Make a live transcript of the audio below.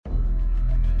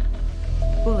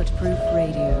Bulletproof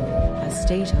Radio, a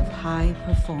state of high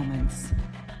performance.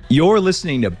 You're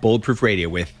listening to Bulletproof Radio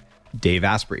with Dave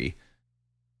Asprey.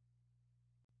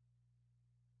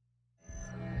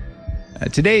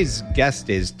 Today's guest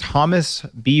is Thomas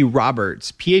B.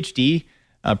 Roberts, Ph.D.,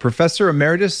 Professor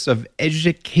Emeritus of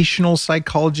Educational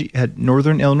Psychology at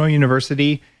Northern Illinois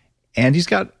University, and he's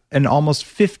got an almost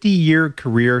 50-year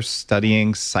career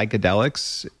studying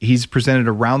psychedelics. He's presented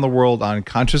around the world on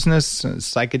consciousness,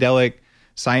 psychedelic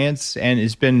science, and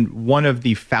has been one of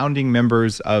the founding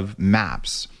members of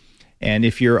Mindapps. And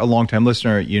if you're a longtime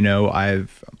listener, you know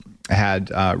I've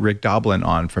had Rick Doblin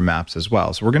on from Mindapps as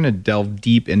well. So we're going to delve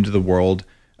deep into the world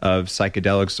of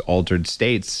psychedelics, altered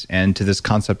states, and to this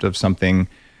concept of something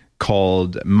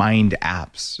called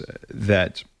Mindapps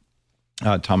that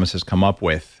Thomas has come up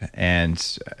with,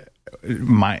 and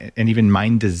even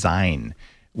mind design,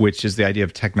 which is the idea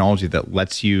of technology that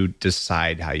lets you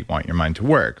decide how you want your mind to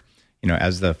work. You know,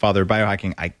 as the father of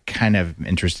biohacking, I kind of am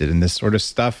interested in this sort of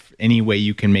stuff. Any way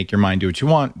you can make your mind do what you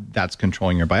want, that's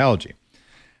controlling your biology.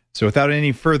 So without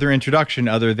any further introduction,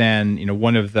 other than, you know,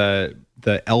 one of the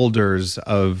elders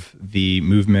of the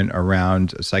movement around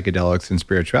psychedelics and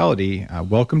spirituality,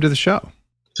 welcome to the show.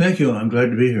 Thank you. I'm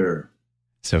glad to be here.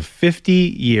 So 50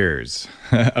 years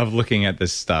of looking at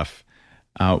this stuff.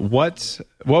 What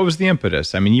was the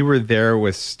impetus? I mean, you were there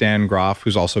with Stan Grof,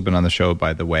 who's also been on the show,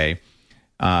 by the way,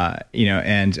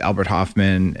 and Albert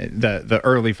Hoffman, the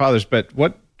early fathers. But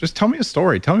just tell me a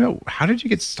story. Tell me how did you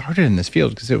get started in this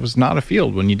field? Because it was not a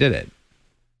field when you did it.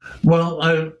 Well,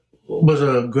 I was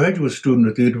a graduate student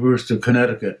at the University of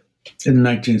Connecticut in the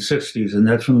 1960s, and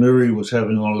that's when Leary was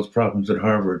having all those problems at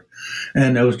Harvard.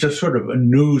 And it was just sort of a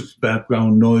news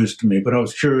background noise to me, but I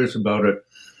was curious about it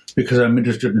because I'm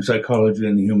interested in psychology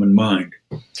and the human mind.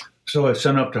 So I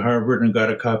sent up to Harvard and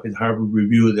got a copy of the Harvard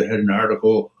Review that had an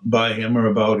article by him or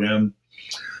about him.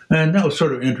 And that was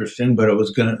sort of interesting, but it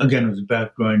was, again, it was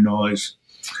background noise.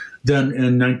 Then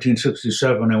in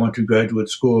 1967, I went to graduate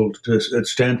school at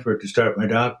Stanford to start my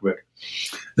doctorate.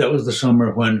 That was the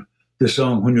summer when the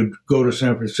song, "When You Go to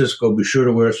San Francisco, Be Sure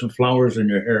to Wear Some Flowers in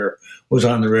Your Hair," was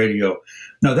on the radio.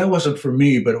 Now, that wasn't for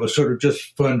me, but it was sort of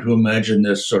just fun to imagine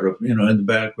this sort of, in the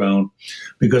background,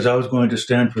 because I was going to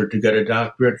Stanford to get a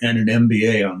doctorate and an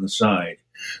MBA on the side.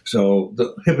 So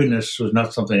the hippiness was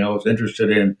not something I was interested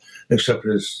in, except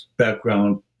as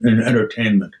background in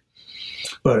entertainment.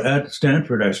 But at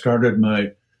Stanford, I started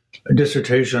my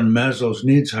dissertation on Maslow's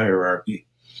needs hierarchy.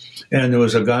 And there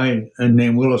was a guy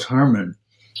named Willis Harman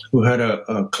who had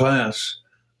a class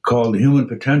called Human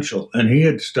Potential, and he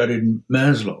had studied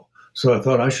Maslow. So I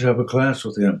thought I should have a class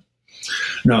with him.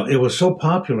 Now, it was so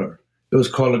popular, it was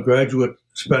called a graduate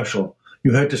special.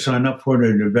 You had to sign up for it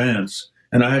in advance,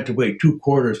 and I had to wait 2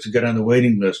 quarters to get on the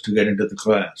waiting list to get into the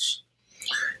class.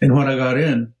 And when I got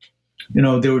in,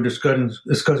 they were discussing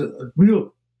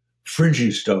real fringy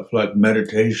stuff like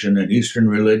meditation and Eastern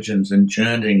religions and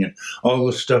chanting and all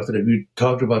the stuff that if you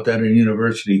talked about that in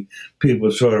university, people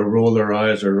would sort of roll their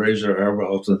eyes or raise their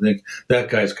eyebrows and think that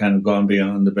guy's kind of gone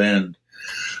beyond the bend.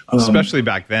 Especially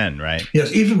back then, right?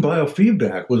 Yes, even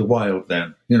biofeedback was wild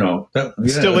then.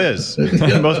 It still is.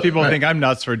 Most people think I'm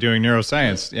nuts for doing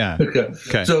neuroscience. Yeah.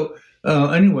 Okay. So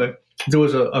anyway, there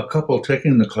was a couple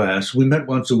taking the class. We met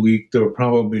once a week. There were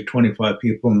probably 25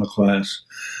 people in the class.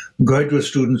 Graduate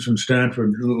students from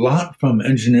Stanford, a lot from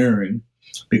engineering,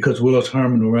 because Willis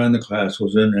Harman, who ran the class,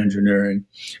 was in engineering,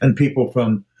 and people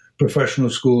from professional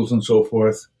schools and so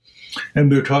forth. And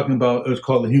we were talking about, it was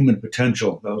called the Human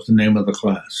Potential. That was the name of the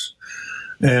class.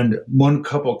 And one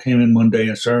couple came in one day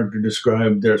and started to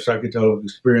describe their psychedelic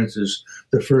experiences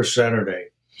the first Saturday.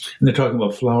 And they're talking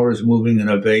about flowers moving in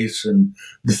a vase and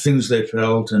the things they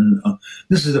felt. And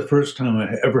this is the first time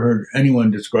I ever heard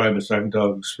anyone describe a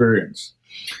psychedelic experience.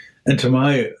 And to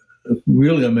my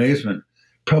really amazement,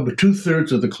 probably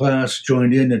 2/3 of the class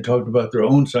joined in and talked about their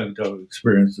own psychedelic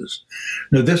experiences.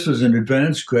 Now, this was an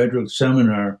advanced graduate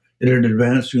seminar at an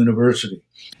advanced university.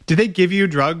 Did they give you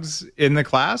drugs in the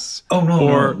class? Oh,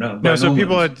 no. So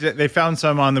people, they found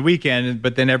some on the weekend,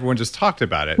 but then everyone just talked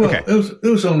about it. Well, okay. It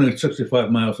was only 65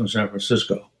 miles from San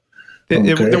Francisco. They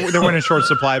weren't in short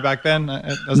supply back then,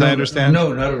 I understand?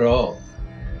 No, not at all.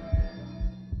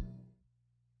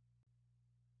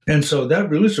 And so that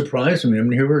really surprised me. I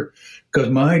mean, because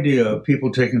my idea of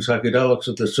people taking psychedelics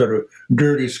with this sort of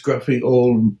dirty, scruffy,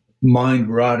 old,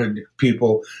 mind-rotted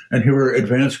people, and here were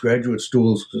advanced graduate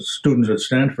students at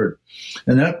Stanford.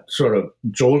 And that sort of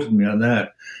jolted me on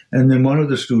that. And then one of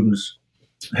the students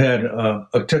had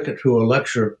a ticket to a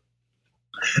lecture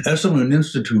at Esalen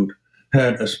Institute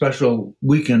had a special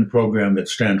weekend program at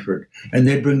Stanford, and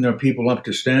they'd bring their people up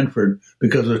to Stanford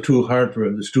because it was too hard for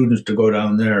the students to go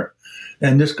down there.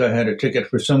 And this guy had a ticket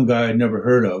for some guy I'd never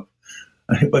heard of,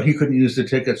 but he couldn't use the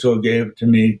ticket, so he gave it to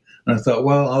me. And I thought,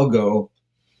 well, I'll go.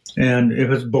 And if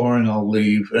it's boring, I'll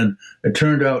leave. And it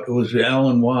turned out it was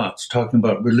Alan Watts talking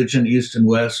about religion, East and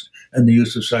West, and the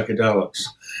use of psychedelics.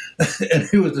 And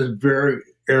he was this very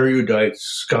erudite,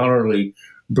 scholarly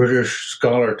British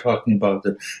scholar talking about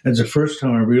that. And it's the first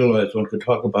time I realized one could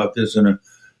talk about this in an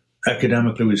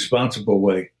academically responsible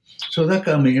way. So that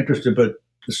got me interested, but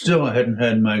still I hadn't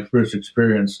had my first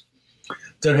experience.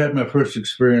 Then I had my first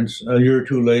experience a year or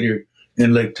two later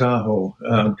in Lake Tahoe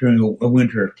during a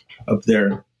winter up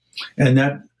there. And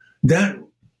that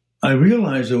I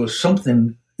realized there was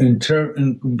something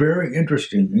very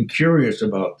interesting and curious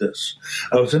about this.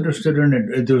 I was interested in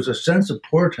it. There was a sense of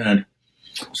portent,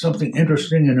 something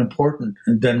interesting and important,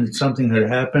 and then something had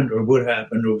happened or would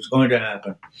happen or was going to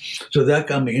happen. So that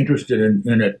got me interested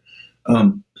in it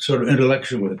sort of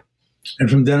intellectually. And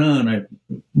from then on, I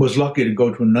was lucky to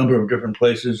go to a number of different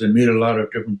places and meet a lot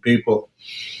of different people.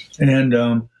 And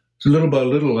so little by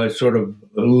little, I sort of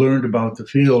learned about the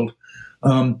field.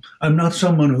 I'm not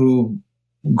someone who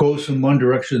goes from one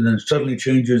direction and suddenly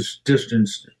changes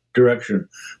distance direction,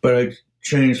 but I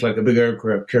changed like a big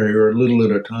aircraft carrier a little at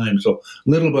a time. So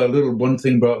little by little, one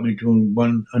thing brought me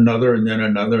to another, and then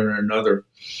another and another.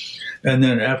 And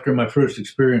then after my first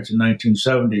experience in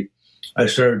 1970, I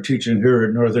started teaching here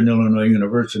at Northern Illinois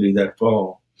University that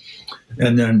fall.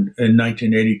 And then in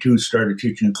 1982, started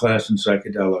teaching a class in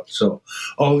psychedelics. So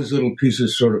all these little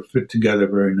pieces sort of fit together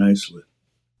very nicely.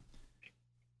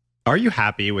 Are you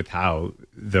happy with how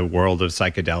the world of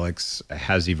psychedelics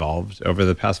has evolved over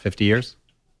the past 50 years?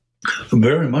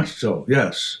 Very much so,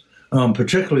 yes.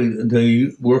 Particularly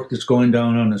the work that's going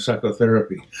down on the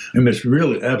psychotherapy. I mean, it's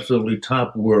really absolutely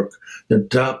top work that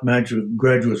top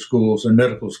graduate schools and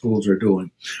medical schools are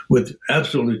doing with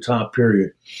absolutely top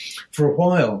period. For a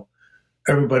while,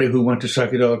 everybody who went to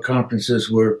psychedelic conferences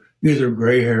were either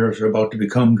gray hairs or about to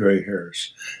become gray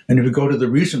hairs. And if you go to the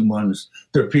recent ones,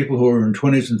 there are people who are in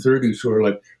 20s and 30s who are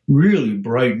like really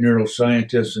bright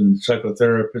neuroscientists and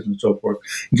psychotherapists and so forth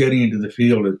getting into the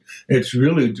field. It's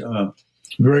really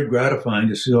very gratifying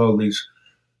to see all these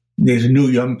new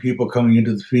young people coming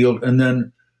into the field. And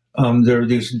then there are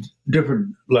these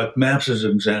different, like MAPS as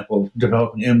an example,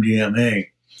 developing MDMA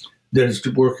that is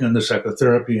working on the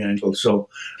psychotherapy angle. So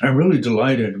I'm really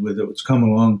delighted with what's come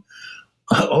along.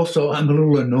 Also, I'm a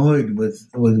little annoyed with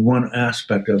one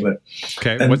aspect of it.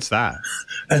 Okay, and what's that?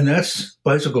 And that's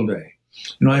Bicycle Day.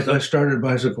 You know, I started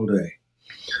Bicycle Day,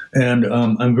 and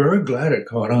I'm very glad it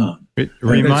caught on.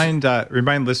 Remind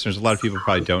listeners, a lot of people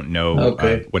probably don't know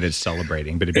what it's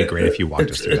celebrating, but it'd be great if you walked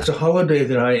us through It's a holiday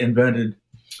that I invented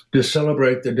to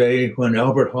celebrate the day when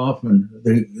Albert Hofmann,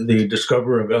 the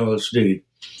discoverer of LSD,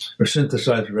 or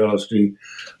synthesizer of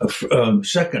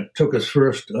LSD, took his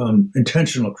first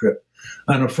intentional trip.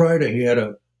 On a Friday, he had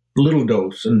a little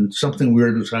dose and something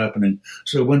weird was happening.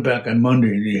 So he went back on Monday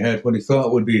and he had what he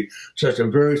thought would be such a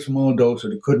very small dose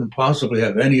that it couldn't possibly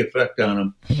have any effect on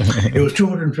him. It was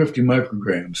 250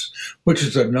 micrograms, which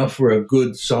is enough for a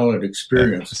good, solid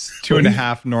experience.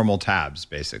 2.5 normal tabs,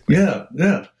 basically. Yeah.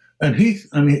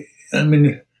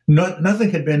 And nothing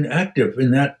had been active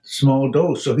in that small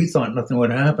dose, so he thought nothing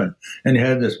would happen. And he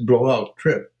had this blowout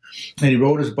trip. And he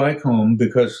rode his bike home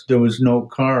because there was no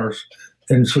cars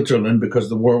in Switzerland because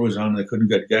the war was on. They couldn't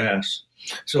get gas.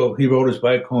 So he rode his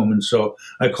bike home. And so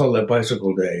I call that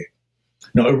Bicycle Day.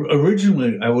 Now,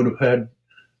 originally, I would have had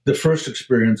the first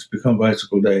experience become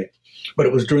Bicycle Day, but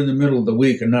it was during the middle of the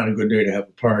week and not a good day to have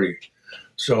a party.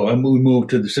 So we moved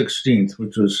to the 16th,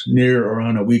 which was near or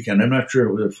on a weekend. I'm not sure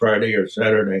it was a Friday or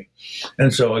Saturday.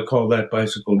 And so I call that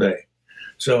Bicycle Day.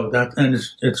 So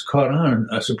it's caught on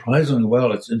surprisingly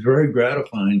well. It's very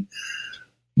gratifying,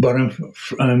 but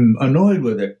I'm annoyed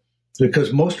with it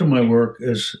because most of my work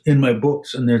is in my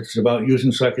books, and it's about using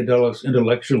psychedelics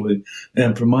intellectually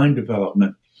and for mind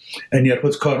development. And yet,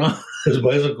 what's caught on is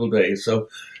Bicycle Day. So,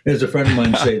 as a friend of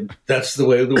mine said, that's the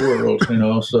way of the world, you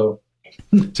know. So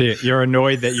you're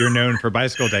annoyed that you're known for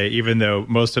Bicycle Day, even though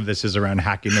most of this is around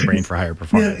hacking the brain for higher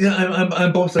performance. Yeah,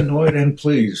 I'm both annoyed and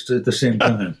pleased at the same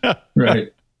time.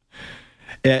 Right.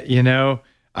 Yeah, you know,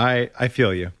 I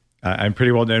feel you. I'm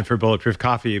pretty well known for Bulletproof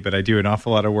Coffee, but I do an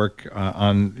awful lot of work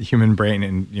on the human brain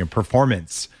and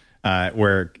performance,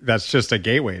 where that's just a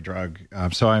gateway drug.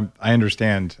 So I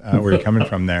understand where you're coming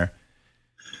from there.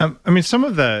 I mean, some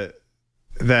of the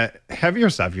heavier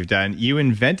stuff you've done, you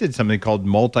invented something called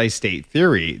multi-state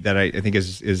theory that I think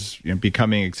is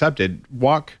becoming accepted.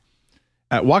 Walk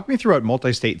Walk me through what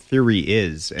multi-state theory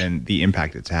is and the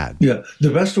impact it's had. Yeah,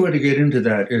 the best way to get into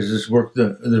that is this work,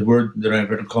 the word that I've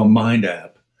written called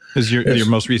Mindapps. This is your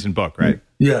most recent book, right?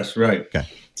 Yes, right. Okay.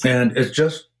 And it's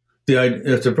just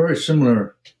it's a very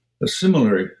similar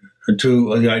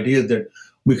to the idea that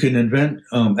we can invent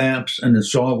apps and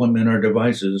install them in our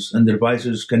devices, and the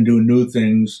devices can do new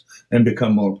things and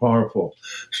become more powerful.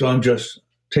 So I'm just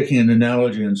taking an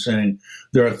analogy and saying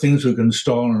there are things we can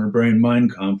install in our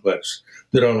brain-mind complex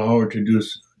that allow her to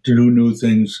do new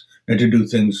things and to do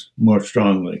things more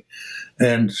strongly.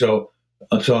 And so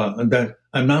that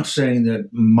I'm not saying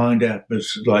that Mindapps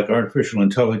is like artificial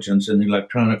intelligence in the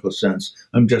electronical sense.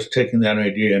 I'm just taking that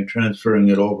idea and transferring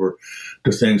it over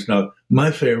to things. Now,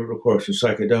 my favorite, of course, is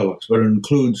psychedelics, but it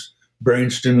includes brain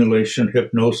stimulation,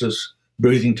 hypnosis,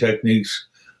 breathing techniques,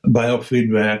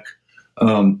 biofeedback,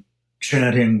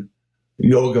 chanting,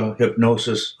 yoga,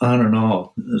 hypnosis, on and on.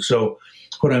 So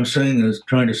what I'm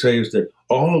trying to say is that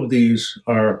all of these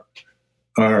are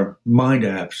mind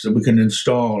apps that we can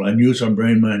install and use our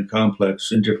brain-mind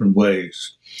complex in different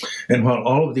ways. And while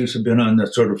all of these have been on the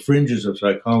sort of fringes of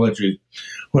psychology,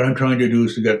 what I'm trying to do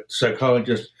is to get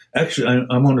psychologists, actually,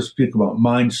 I want to speak about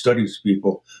mind studies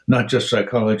people, not just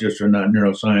psychologists or not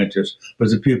neuroscientists, but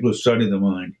the people who study the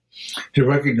mind, to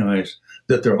recognize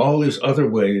that there are all these other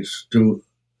ways to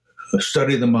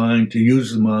study the mind, to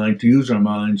use our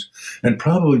minds, and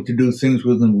probably to do things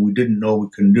with them we didn't know we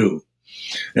can do.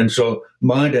 And so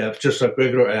mind apps, just like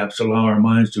regular apps, allow our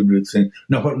minds to do things.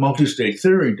 Now, what multi-state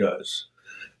theory does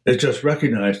is just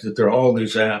recognize that there are all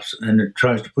these apps, and it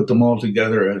tries to put them all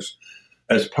together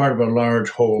as part of a large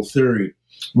whole theory,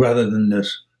 rather than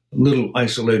this little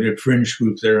isolated fringe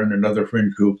group there and another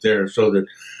fringe group there, so that,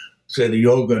 say, the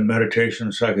yoga and meditation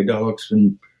and psychedelics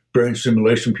and brain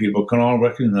stimulation people can all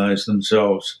recognize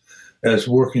themselves as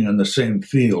working in the same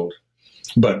field,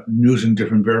 but using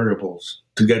different variables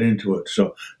to get into it.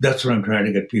 So that's what I'm trying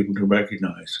to get people to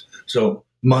recognize. So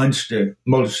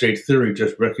multi-state theory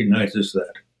just recognizes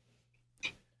that.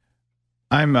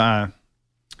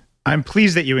 I'm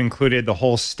pleased that you included the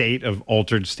whole state of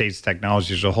altered states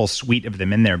technologies, a whole suite of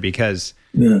them in there, because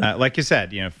like you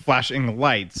said, flashing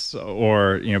lights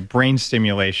or, brain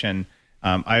stimulation.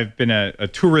 I've been a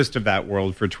tourist of that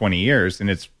world for 20 years, and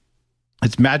it's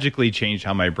magically changed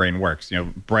how my brain works.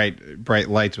 Bright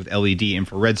lights with LED,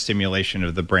 infrared stimulation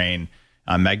of the brain,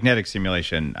 magnetic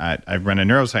stimulation. I run a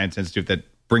neuroscience institute that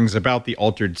brings about the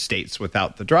altered states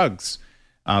without the drugs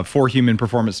for human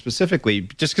performance specifically,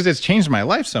 just because it's changed my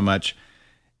life so much.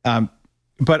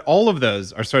 But all of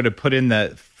those are sort of put in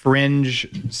the fringe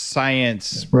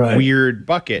science weird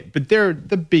bucket, but they're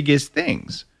the biggest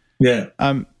things. Yeah.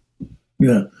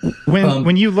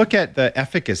 When you look at the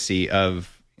efficacy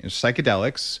of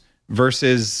psychedelics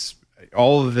versus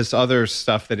all of this other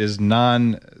stuff that is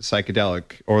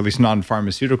non-psychedelic, or at least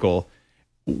non-pharmaceutical,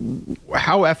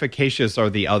 how efficacious are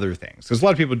the other things? Because a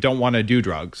lot of people don't want to do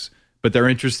drugs, but they're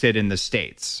interested in the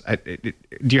states.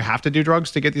 Do you have to do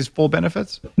drugs to get these full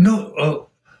benefits? No.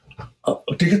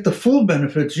 To get the full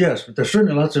benefits, yes, but there's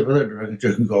certainly lots of other directions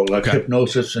you can go, like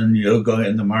hypnosis and yoga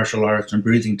and the martial arts and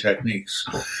breathing techniques.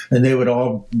 And they would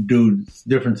all do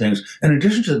different things. In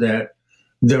addition to that,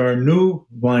 there are new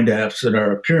mind apps that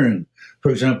are appearing. For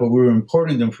example, we were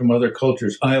importing them from other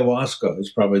cultures. Ayahuasca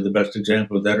is probably the best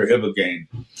example of that, or ibogaine,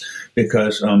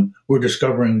 because we're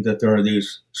discovering that there are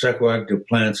these psychoactive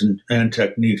plants and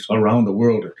techniques around the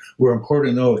world. We're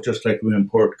importing those just like we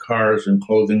import cars and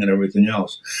clothing and everything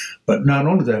else. But not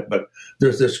only that, but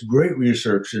there's this great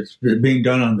research that's being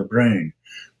done on the brain.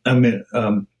 I mean,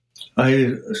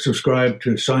 I subscribe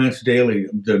to Science Daily,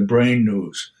 the brain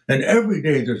news, and every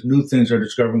day there's new things they're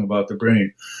discovering about the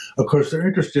brain. Of course, they're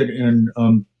interested in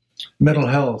mental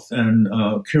health and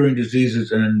curing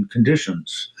diseases and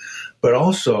conditions, but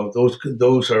also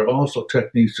those are also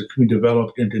techniques that can be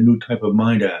developed into new type of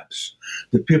mind apps.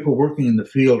 The people working in the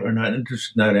field are not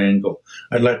interested in that angle.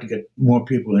 I'd like to get more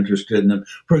people interested in them.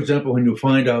 For example, when you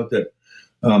find out that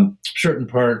certain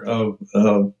part of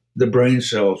the brain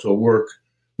cells will work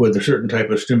with a certain type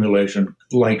of stimulation,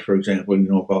 light, for example,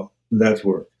 about that's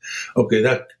work. Okay,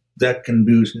 that can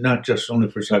be used not just only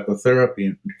for psychotherapy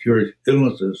and to cure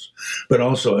illnesses, but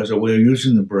also as a way of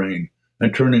using the brain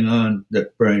and turning on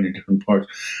that brain in different parts.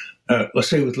 Let's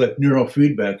say with like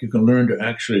neurofeedback, you can learn to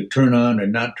actually turn on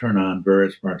and not turn on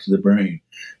various parts of the brain.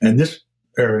 And this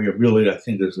area really, I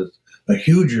think, is a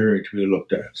huge area to be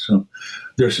looked at. So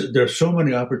there's so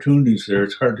many opportunities there.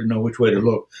 It's hard to know which way to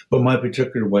look. But my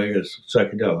particular way is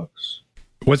psychedelics.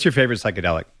 What's your favorite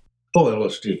psychedelic? Oh,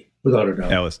 LSD, without a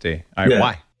doubt. LSD. All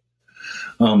right,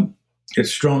 why?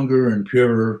 It's stronger and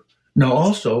purer. Now,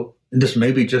 also, this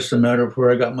may be just a matter of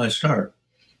where I got my start.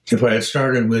 If I had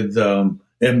started with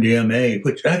MDMA,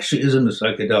 which actually isn't a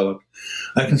psychedelic,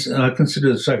 I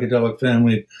consider the psychedelic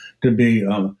family to be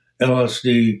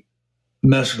LSD,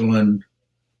 mescaline,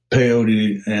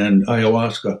 peyote, and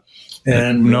ayahuasca.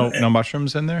 And no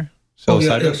mushrooms in there?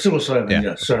 Psilocybin? Psilocybin,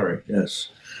 yes. Sorry, yes.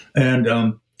 And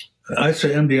I'd say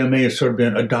MDMA has sort of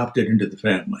been adopted into the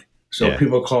family. So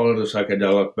people call it a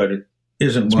psychedelic, but it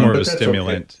isn't it's one. More but of a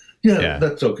stimulant. Okay. Yeah,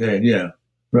 that's okay. Yeah,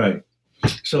 right.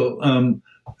 So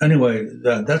anyway,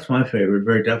 that's my favorite,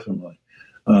 very definitely.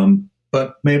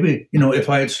 But maybe, if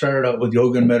I had started out with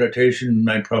yoga and meditation,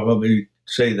 I'd probably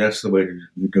say that's the way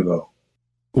to go.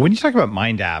 When you talk about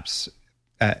Mindapps,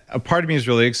 a part of me is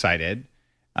really excited,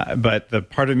 but the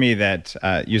part of me that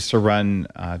used to run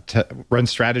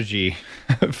strategy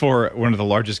for one of the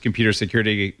largest computer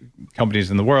security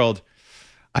companies in the world,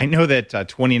 I know that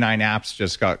 29 apps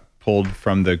just got pulled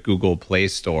from the Google Play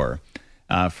Store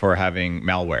for having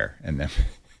malware in them.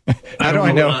 I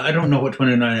don't know what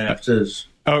 29 apps is.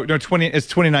 Oh, no, it's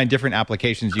 29 different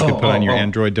applications you could put on your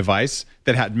Android device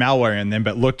that had malware in them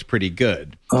but looked pretty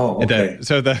good. Oh, okay.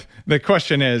 So the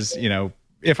question is,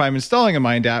 if I'm installing a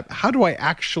Mind app, how do I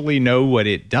actually know what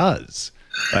it does?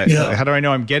 How do I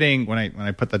know I'm getting, when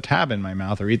I put the tab in my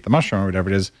mouth or eat the mushroom or whatever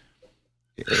it is,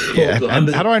 how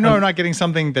do I know I'm not getting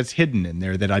something that's hidden in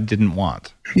there that I didn't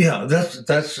want? Yeah,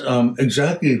 that's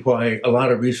exactly why a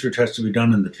lot of research has to be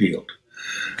done in the field.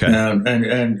 Okay. And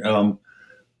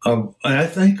I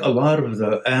think a lot of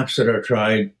the apps that are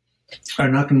tried are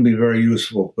not going to be very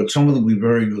useful, but some of them will be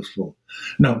very useful.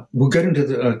 Now, we'll get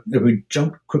into if we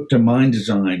jump quick to mind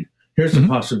design, here's the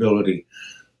possibility.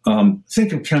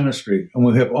 Think of chemistry, and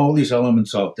we have all these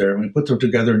elements out there, and we put them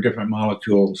together in different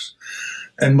molecules.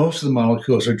 And most of the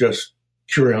molecules are just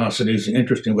curiosities and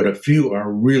interesting, but a few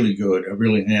are really good, are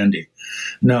really handy.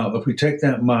 Now, if we take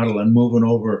that model and move it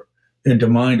over into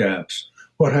mind apps,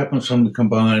 what happens when we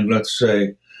combine, let's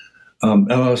say,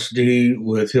 LSD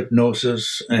with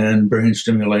hypnosis and brain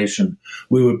stimulation?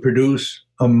 We would produce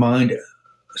a mind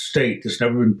state that's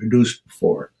never been produced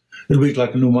before. It would be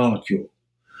like a new molecule.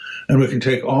 And we can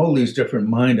take all these different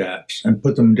mind apps and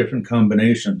put them in different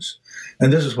combinations.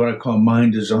 And this is what I call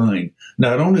mind design.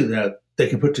 Not only that, they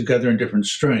can put together in different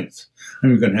strengths.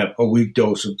 And you can have a weak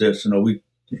dose of this and a weak,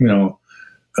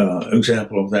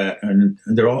 example of that. And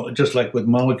they're all, just like with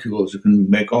molecules, you can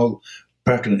make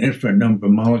practically an infinite number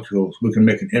of molecules. We can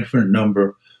make an infinite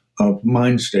number of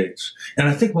mind states. And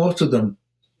I think most of them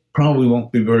probably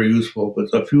won't be very useful,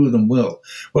 but a few of them will.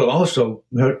 Well, also,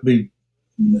 we have to be,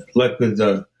 like with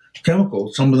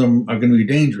chemicals, some of them are going to be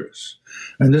dangerous.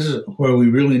 And this is where we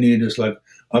really need is like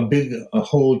a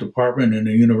whole department in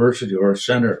a university or a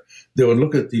center that would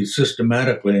look at these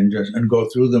systematically and go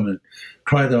through them and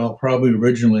try them out probably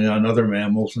originally on other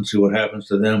mammals and see what happens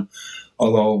to them.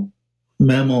 Although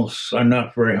mammals are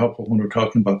not very helpful when we're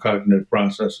talking about cognitive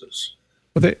processes.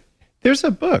 Well, there's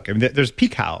a book. I mean, there's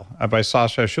PCAL by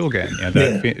Sasha Shulgin.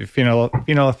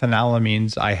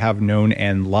 Phenylethylamines I have known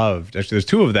and loved. Actually, there's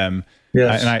two of them.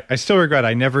 Yes. And I still regret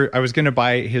I was going to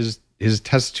buy his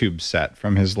test tube set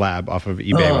from his lab off of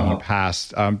eBay when he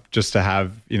passed, just to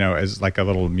have, as like a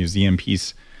little museum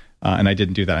piece. And I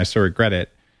didn't do that. I still regret it.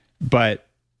 But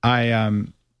I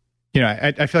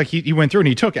feel like he went through and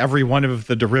he took every one of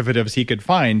the derivatives he could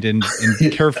find and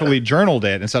carefully journaled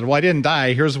it and said, well, I didn't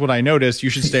die. Here's what I noticed. You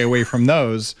should stay away from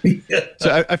those.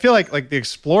 So I feel like the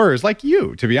explorers, like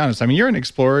you, to be honest, I mean, you're an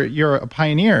explorer, you're a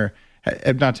pioneer,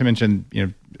 not to mention,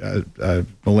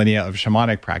 millennia of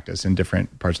shamanic practice in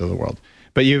different parts of the world.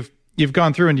 But you've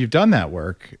gone through and you've done that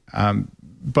work.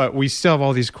 But we still have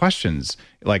all these questions.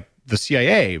 Like the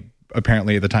CIA,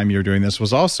 apparently at the time you were doing this,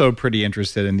 was also pretty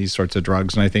interested in these sorts of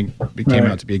drugs, and I think it came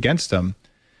out to be against them.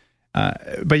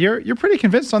 But you're pretty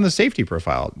convinced on the safety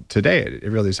profile today. It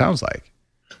really sounds like.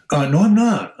 No, I'm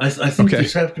not. I think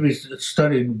these have to be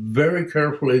studied very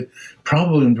carefully,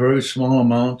 probably in very small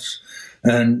amounts.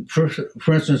 And for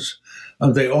instance,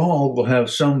 they all will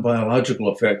have some biological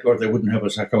effect, or they wouldn't have a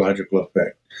psychological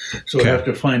effect. So we have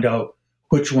to find out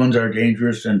which ones are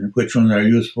dangerous and which ones are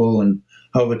useful and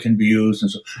how it can be used. And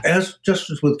so,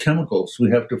 just as with chemicals, we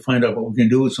have to find out what we can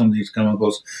do with some of these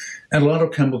chemicals. And a lot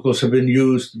of chemicals have been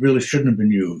used, really shouldn't have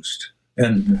been used.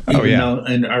 And even now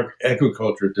in our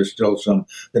agriculture, there's still some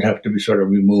that have to be sort of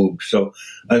removed. So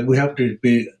we have to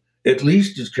be at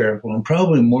least as careful and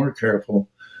probably more careful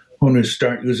when we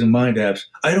start using mind apps.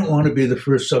 I don't want to be the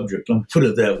first subject. I'll put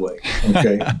it that way.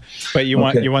 Okay. But you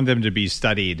want them to be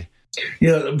studied.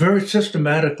 Yeah, very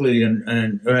systematically,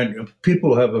 and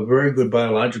people who have a very good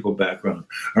biological background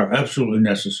are absolutely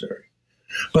necessary.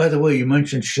 By the way, you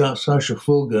mentioned Sasha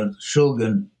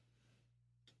Shulgin.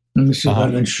 Let me see if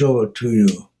I can show it to you.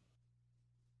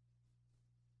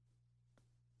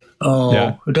 Oh,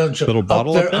 yeah. It doesn't show. Little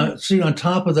bottle up there. See, on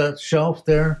top of that shelf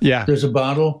there, there's a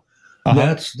bottle.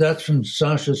 That's from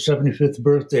Sasha's 75th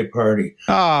birthday party.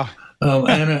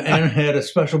 Anna had a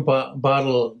special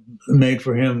bottle made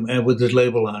for him and with his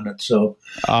label on it. So,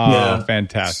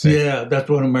 fantastic. Yeah, that's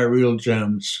one of my real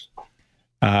gems.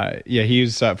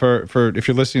 He's for if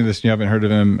you're listening to this and you haven't heard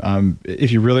of him,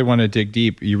 if you really want to dig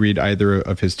deep, you read either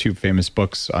of his two famous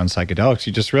books on psychedelics.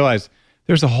 You just realize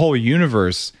there's a whole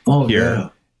universe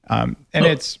here. And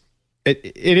it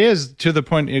is to the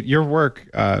point. Your work,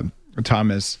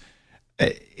 Thomas,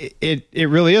 it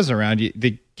really is around you.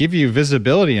 They give you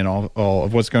visibility in all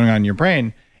of what's going on in your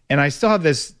brain. And I still have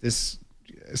this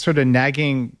sort of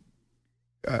nagging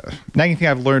thing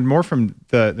I've learned more from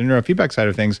the neurofeedback side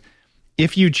of things.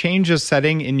 If you change a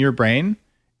setting in your brain,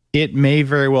 it may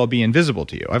very well be invisible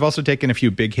to you. I've also taken a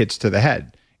few big hits to the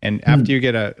head, and after you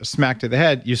get a smack to the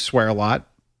head, you swear a lot.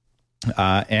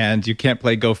 And you can't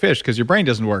play Go Fish because your brain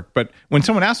doesn't work. But when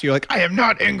someone asks you, you're like, I am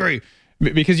not angry,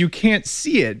 because you can't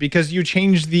see it because you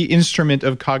changed the instrument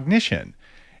of cognition.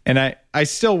 And I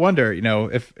still wonder,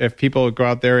 if people go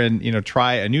out there and,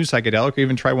 try a new psychedelic or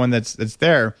even try one that's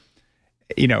there,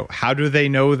 how do they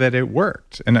know that it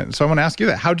worked? And so I want to ask you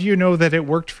that. How do you know that it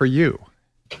worked for you?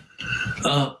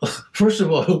 First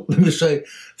of all, let me say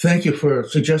thank you for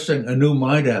suggesting a new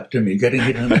Mindapps to me, getting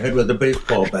hit on the head with a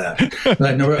baseball bat.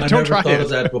 I never thought of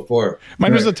that before.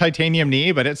 Mine was a titanium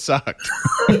knee, but it sucked.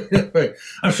 Right.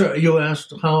 I'm sorry. You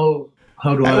asked how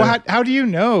do I? How do you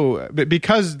know?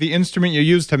 Because the instrument you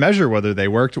used to measure whether they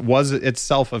worked was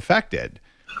itself affected.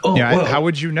 How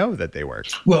would you know that they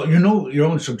worked? Well, your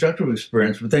own subjective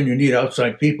experience, but then you need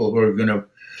outside people who are going to,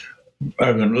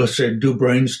 let's say, do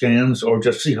brain scans or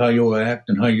just see how you act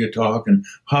and how you talk and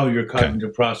how your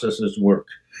cognitive processes work,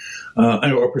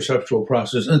 or perceptual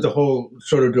process, and do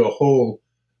a whole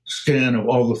scan of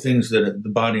all the things that the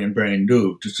body and brain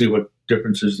do to see what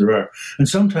differences there are. And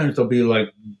sometimes they'll be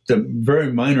like the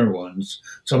very minor ones,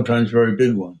 sometimes very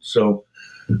big ones. So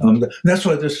that's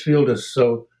why this field is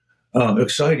so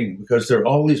exciting, because there are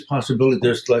all these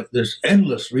possibilities. There's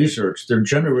endless research. There are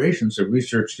generations of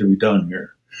research to be done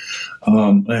here.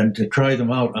 And to try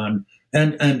them out on,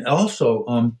 and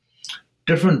also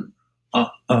different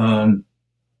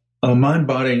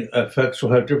mind-body effects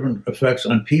will have different effects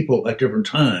on people at different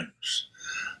times.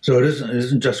 So it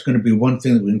isn't just going to be one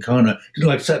thing that we can count on. It's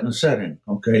like set and setting.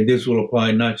 Okay, this will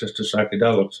apply not just to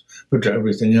psychedelics, but to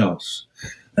everything else,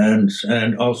 and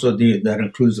also that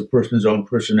includes the person's own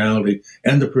personality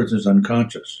and the person's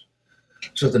unconscious.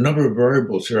 So the number of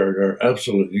variables here are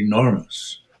absolutely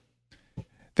enormous.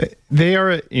 They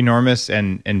are enormous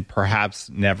and perhaps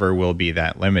never will be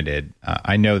that limited.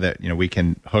 I know that we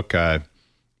can hook a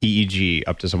EEG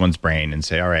up to someone's brain and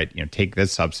say, all right, take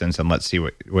this substance and let's see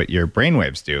what your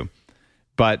brainwaves do.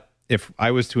 But if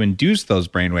I was to induce those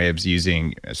brainwaves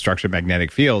using structured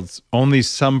magnetic fields, only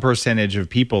some percentage of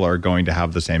people are going to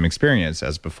have the same experience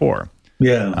as before.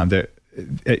 Yeah.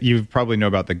 You probably know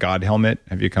about the God helmet.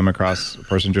 Have you come across a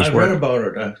person just I've read about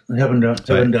it. I haven't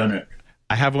done it.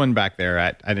 I have one back there.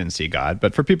 I didn't see God,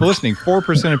 but for people listening,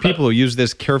 4% of people who use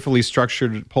this carefully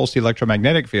structured pulsed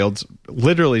electromagnetic fields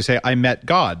literally say, I met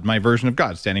God, my version of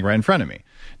God, standing right in front of me.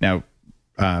 Now,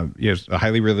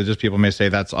 highly religious people may say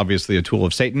that's obviously a tool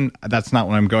of Satan. That's not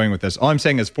what I'm going with this. All I'm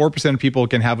saying is 4% of people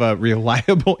can have a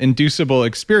reliable, inducible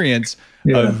experience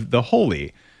of the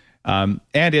holy. And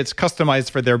it's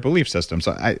customized for their belief system.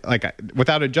 So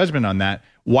without a judgment on that,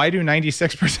 why do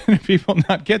 96% of people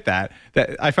not get that?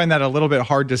 I find that a little bit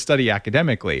hard to study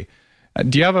academically.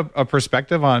 Do you have a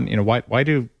perspective on, why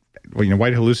do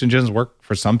hallucinogens work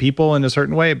for some people in a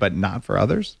certain way, but not for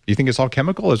others? Do you think it's all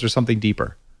chemical, or is there something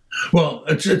deeper? Well,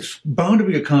 it's bound to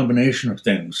be a combination of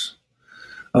things.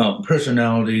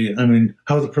 Personality,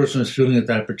 how the person is feeling at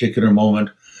that particular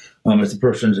moment. If the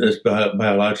person is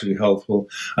biologically healthful,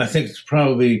 I think it's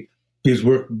probably these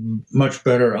work much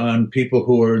better on people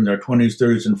who are in their 20s,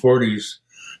 30s, and 40s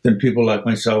than people like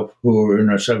myself who are in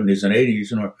our 70s and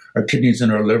 80s, and our kidneys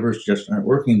and our livers just aren't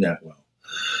working that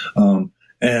well.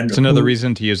 And it's another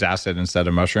reason to use acid instead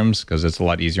of mushrooms, because it's a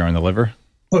lot easier on the liver.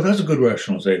 Well, that's a good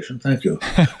rationalization. Thank you.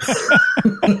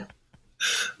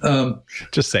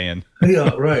 Just saying. Yeah,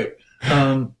 right.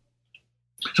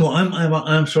 So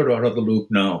I'm sort of out of the loop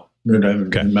now that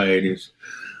I'm in my 80s.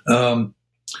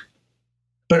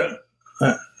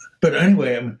 But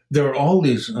anyway, there are all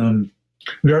these, and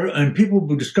people will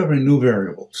be discovering new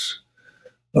variables.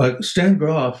 Like Stan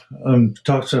Grof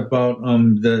talks about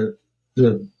the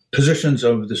positions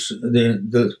of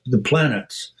the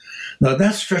planets. Now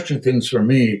that's stretching things for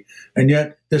me, and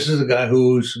yet this is a guy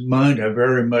whose mind I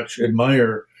very much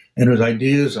admire and whose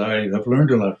ideas I have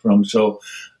learned a lot from. So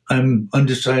I'm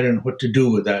undecided on what to do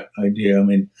with that idea. I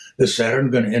mean, is Saturn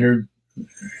going to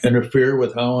interfere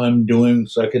with how I'm doing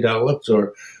psychedelics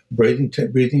or breathing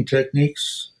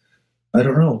techniques? I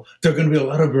don't know. There are going to be a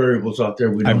lot of variables out there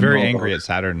we don't know. I'm very angry at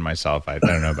Saturn myself. I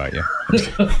don't know about you.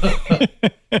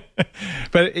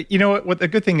 But you know what the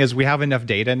good thing is, we have enough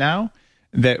data now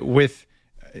that with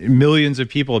millions of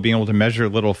people being able to measure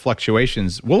little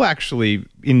fluctuations, we'll actually,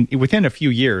 within a few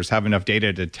years, have enough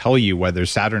data to tell you whether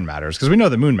Saturn matters. Because we know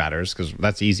the moon matters, because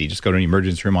that's easy. Just go to an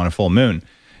emergency room on a full moon.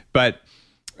 But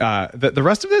the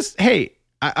rest of this, hey,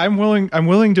 I'm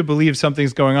willing to believe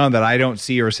something's going on that I don't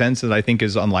see or sense that I think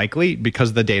is unlikely,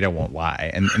 because the data won't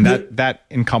lie. And that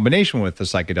in combination with the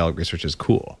psychedelic research is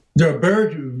cool. There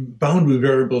are boundary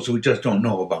variables that we just don't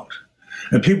know about.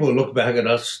 And people look back at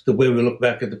us the way we look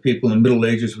back at the people in the Middle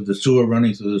Ages with the sewer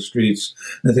running through the streets,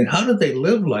 and they think, how did they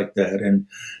live like that? And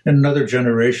in another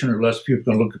generation or less, people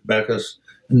can look back at us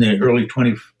in the early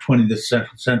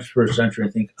 21st century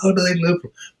and think, how do they live?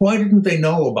 Why didn't they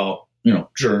know about,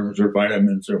 germs or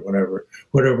vitamins or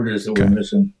whatever it is that we're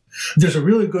missing? There's a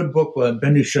really good book by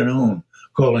Benny Shannon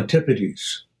called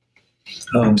Antipodes.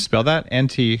 Spell that?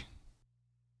 Antipodes,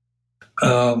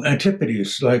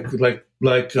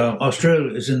 like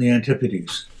Australia is in the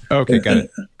Antipodes. Okay, got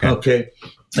it. Okay.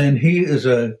 And he is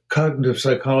a cognitive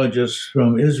psychologist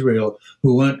from Israel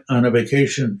who went on a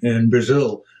vacation in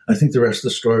Brazil. I think the rest of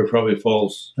the story probably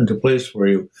falls into place for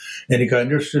you. And he got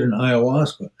interested in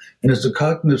ayahuasca. And as a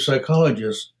cognitive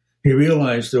psychologist, he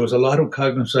realized there was a lot of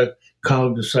cognitive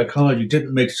psychology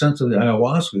didn't make sense of the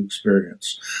ayahuasca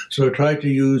experience. So he tried to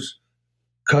use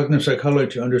cognitive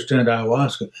psychology to understand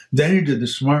ayahuasca. Then he did the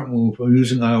smart move of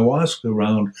using ayahuasca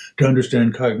around to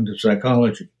understand cognitive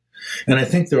psychology. And I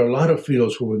think there are a lot of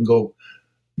fields where we can go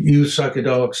use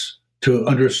psychedelics to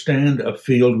understand a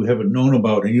field we haven't known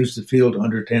about and use the field to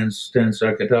understand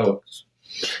psychedelics.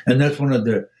 And that's one of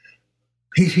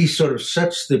he sort of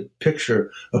sets the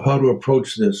picture of how to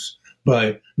approach this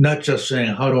by not just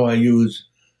saying, how do I use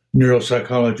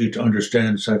neuropsychology to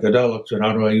understand psychedelics, and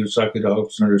how do I use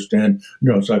psychedelics to understand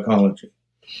neuropsychology?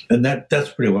 And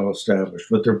that's pretty well established.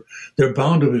 But there are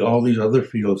bound to be all these other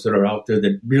fields that are out there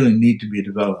that really need to be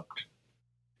developed.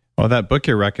 Well, that book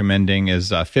you're recommending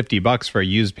is $50 for a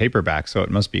used paperback, so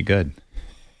it must be good.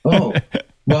 Oh,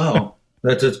 wow.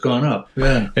 It's gone up.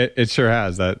 Yeah. It sure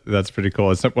has. That's pretty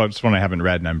cool. It's one I haven't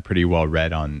read, and I'm pretty well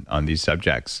read on these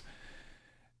subjects.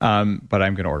 But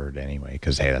I'm going to order it anyway,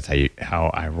 because, hey, that's how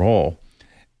I roll.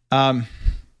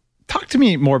 Talk to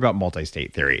me more about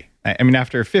multi-state theory. I mean,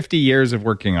 after 50 years of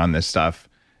working on this stuff,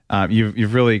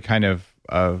 you've really kind of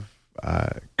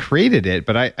created it,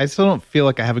 but I still don't feel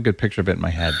like I have a good picture of it in my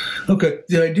head. Okay.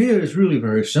 The idea is really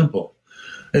very simple.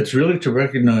 It's really to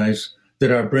recognize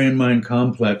that our brain-mind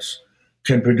complex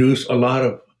can produce a lot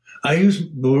of, I use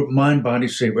the word mind-body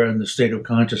state rather than the state of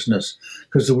consciousness,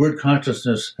 because the word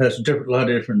consciousness has a lot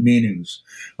of different meanings.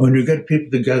 When you get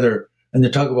people together and they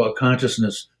talk about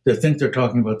consciousness, they think they're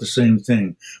talking about the same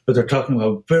thing, but they're talking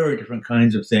about very different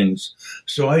kinds of things.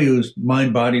 So I use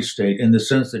mind-body state in the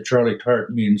sense that Charlie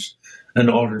Tart means an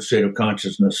altered state of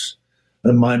consciousness,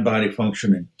 the mind-body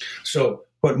functioning. So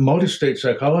what multi-state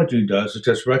psychology does is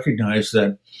just recognize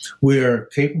that we are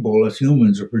capable as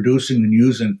humans of producing and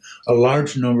using a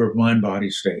large number of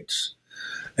mind-body states.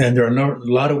 And there are a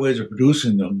lot of ways of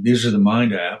producing them. These are the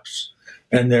Mindapps.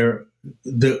 And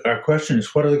our question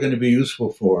is, what are they going to be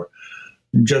useful for?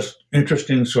 Just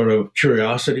interesting sort of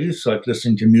curiosities, like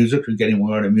listening to music or getting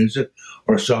more out of music,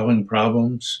 or solving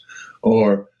problems,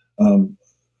 or, a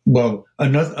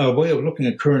way of looking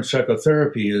at current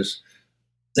psychotherapy is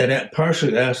that it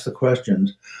partially asks the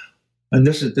questions, and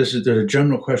there's a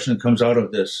general question that comes out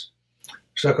of this.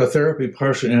 Psychotherapy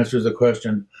partially answers the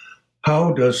question,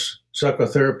 how does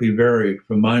psychotherapy vary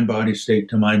from mind-body state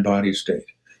to mind-body state?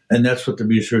 And that's what the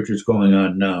research is going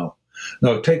on now.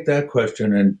 Now, take that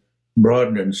question and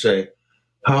broaden it and say,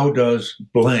 how does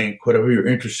blank, whatever you're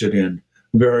interested in,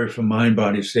 vary from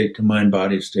mind-body state to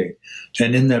mind-body state?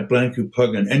 And in that blank, you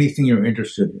plug in anything you're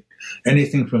interested in,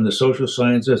 anything from the social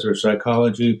sciences or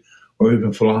psychology or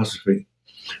even philosophy.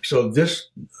 So this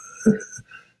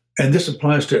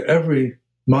applies to every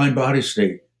mind-body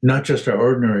state, not just our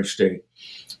ordinary state,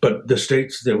 but the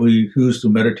states that we use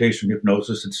through meditation,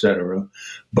 hypnosis, etc.,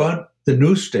 but the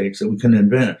new states that we can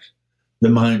invent, the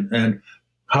mind, and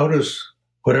how does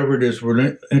whatever it is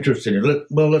we're interested in,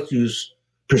 let's use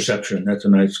perception. That's a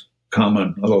nice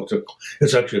common, although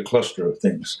it's actually a cluster of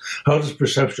things. How does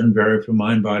perception vary from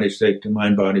mind-body state to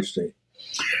mind-body state?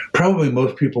 Probably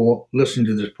most people listening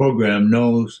to this program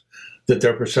knows that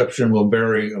their perception will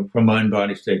vary from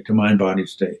mind-body state to mind-body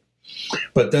state.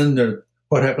 But then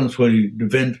what happens when you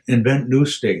invent new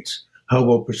states? How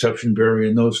will perception vary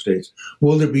in those states?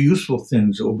 Will there be useful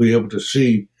things that we'll be able to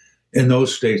see in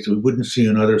those states that we wouldn't see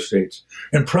in other states?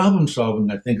 And problem solving,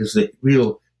 I think, is the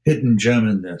real hidden gem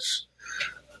in this.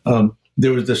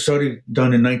 There was a study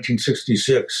done in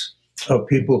 1966 of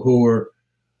people who were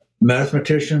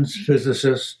mathematicians,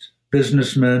 physicists,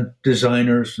 businessmen,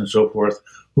 designers, and so forth,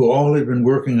 who all had been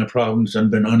working on problems and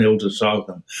been unable to solve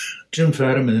them. Jim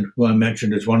Fadiman, who I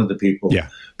mentioned, is one of the people. Yeah.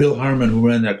 Bill Harmon, who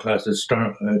ran that class at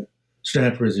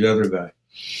Stanford, is the other guy.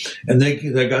 And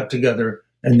they got together,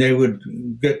 and they would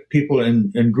get people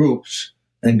in groups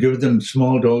and give them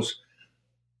small dose.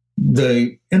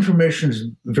 The information is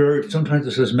varied. Sometimes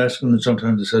it says mescaline,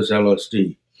 sometimes it says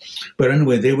LSD. But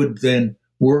anyway, they would then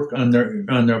work on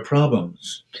their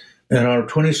problems. And our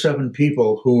 27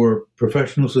 people who were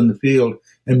professionals in the field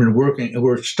and been working and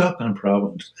were stuck on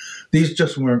problems. These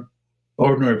just weren't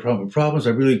ordinary problems I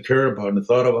really care about and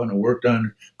thought about and worked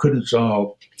on, couldn't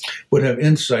solve, would have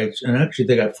insights. And actually,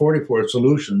 they got 44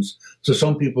 solutions. So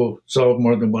some people solve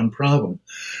more than one problem.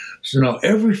 So now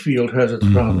every field has its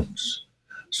problems.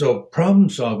 So problem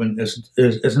solving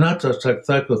is not just like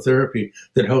psychotherapy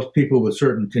that helps people with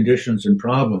certain conditions and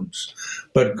problems,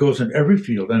 but it goes in every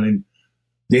field. I mean,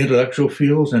 the intellectual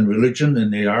fields and religion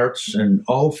and the arts and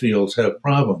all fields have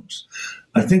problems.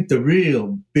 I think the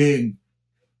real big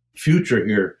future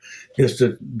here is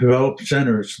to develop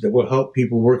centers that will help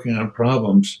people working on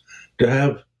problems to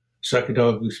have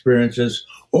psychedelic experiences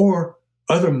or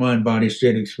other mind-body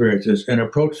state experiences and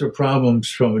approach the problems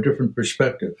from a different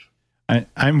perspective.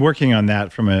 I'm working on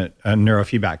that from a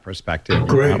neurofeedback perspective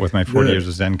with my 40 Years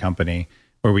of Zen company,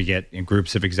 where we get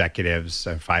groups of executives,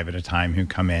 5 at a time, who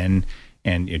come in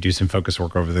and do some focus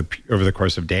work over the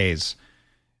course of days.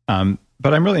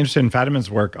 But I'm really interested in Fadiman's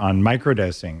work on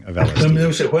microdosing of LSD. Let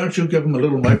me say, why don't you give them a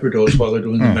little microdose while they're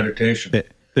doing the meditation?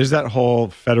 There's that whole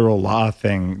federal law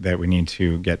thing that we need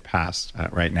to get past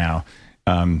right now.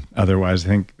 Otherwise, I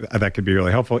think that could be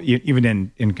really helpful,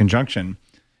 even in conjunction.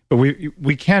 But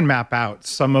we can map out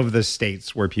some of the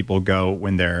states where people go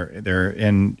when they're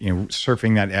in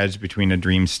surfing that edge between a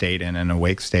dream state and an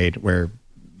awake state, where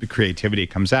the creativity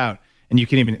comes out, and you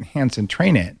can even enhance and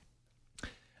train it.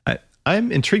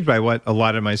 I'm intrigued by what a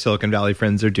lot of my Silicon Valley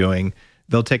friends are doing.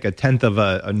 They'll take a tenth of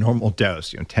a normal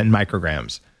dose, 10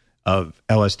 micrograms of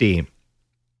LSD,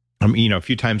 a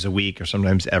few times a week or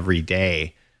sometimes every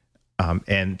day,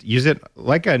 and use it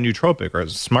like a nootropic or a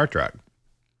smart drug.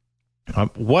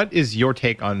 What is your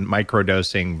take on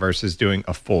microdosing versus doing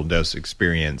a full dose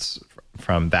experience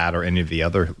from that or any of the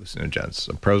other hallucinogens?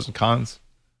 So pros and cons?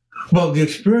 Well, the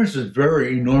experiences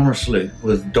vary enormously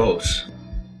with dose.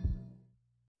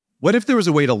 What if there was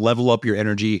a way to level up your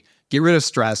energy, get rid of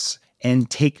stress, and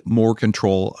take more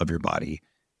control of your body?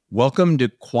 Welcome to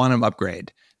Quantum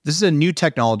Upgrade. This is a new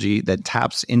technology that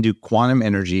taps into quantum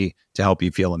energy to help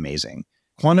you feel amazing.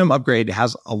 Quantum Upgrade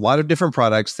has a lot of different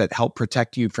products that help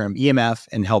protect you from EMF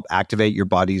and help activate your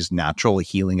body's natural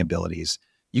healing abilities.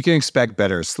 You can expect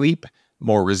better sleep,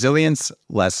 more resilience,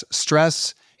 less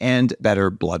stress, and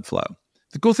better blood flow.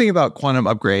 The cool thing about Quantum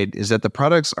Upgrade is that the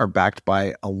products are backed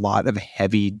by a lot of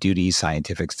heavy-duty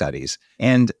scientific studies,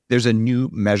 and there's a new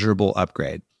measurable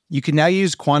upgrade. You can now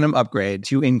use Quantum Upgrade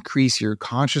to increase your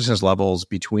consciousness levels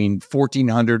between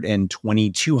 1,400 and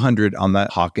 2,200 on the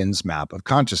Hawkins map of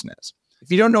consciousness. If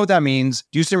you don't know what that means,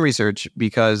 do some research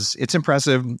because it's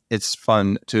impressive, it's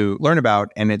fun to learn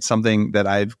about, and it's something that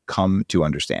I've come to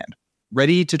understand.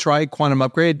 Ready to try Quantum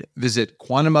Upgrade? Visit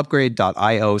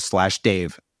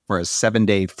quantumupgrade.io/Dave for a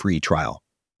 7-day free trial.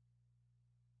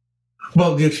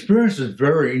 Well, the experiences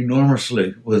vary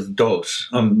enormously with dose.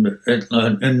 In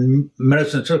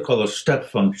medicine, it's called a step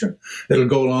function. It'll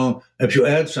go along. If you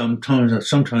add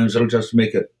sometimes it'll just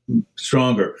make it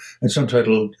stronger, and sometimes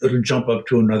it'll jump up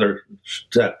to another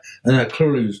step. And that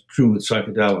clearly is true with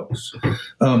psychedelics.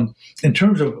 In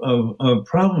terms of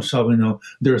problem solving, though,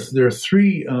 there are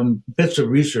 3 bits of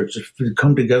research that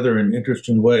come together in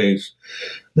interesting ways.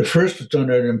 The first was done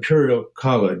at Imperial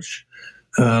College.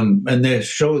 And they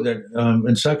show that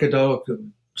in psychedelic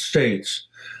states,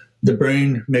 the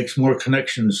brain makes more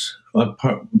connections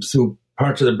through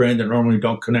parts of the brain that normally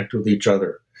don't connect with each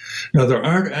other. Now, there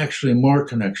aren't actually more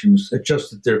connections. It's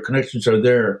just that their connections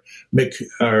are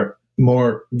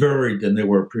more varied than they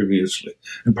were previously.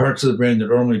 And parts of the brain that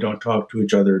normally don't talk to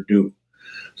each other do.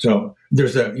 So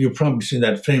there's you've probably seen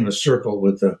that famous circle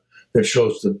that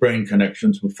shows the brain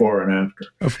connections before and after.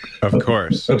 Of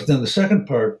course. Then the second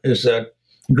part is that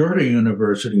Goethe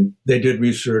University, they did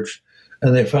research,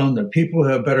 and they found that people who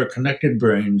have better connected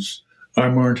brains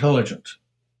are more intelligent.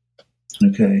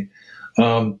 Okay.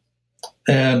 In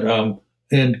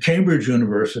Cambridge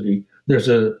University, there's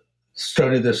a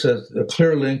study that says a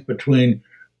clear link between,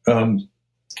 at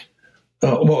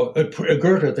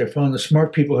Goethe, they found that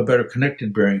smart people have better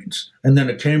connected brains. And then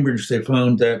at Cambridge, they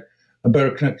found that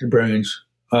better connected brains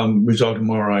result in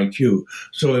more IQ.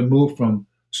 So it moved from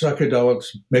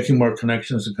psychedelics, making more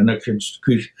connections and connections,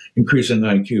 increasing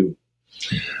IQ.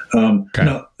 Okay.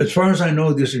 Now, as far as I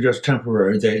know, these are just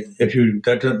temporary.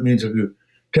 That means if you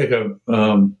take a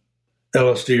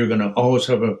LSD, you're going to always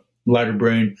have a lighter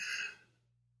brain.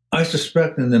 I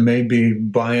suspect, and there may be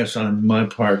bias on my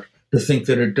part, to think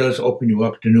that it does open you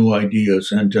up to new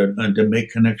ideas and to make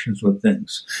connections with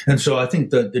things. And so I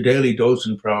think that the daily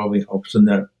dosing probably helps in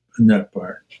that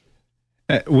part.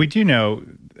 We do know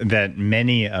that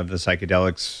many of the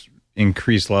psychedelics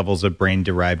increase levels of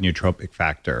brain-derived neurotrophic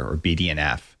factor, or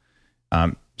BDNF.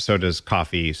 So does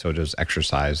coffee, so does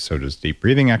exercise, so does deep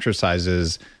breathing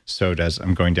exercises, so does,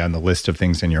 I'm going down the list of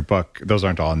things in your book. Those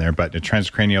aren't all in there, but the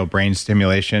transcranial brain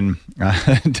stimulation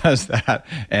does that,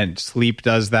 and sleep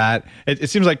does that.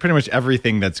 It seems like pretty much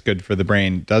everything that's good for the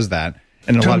brain does that.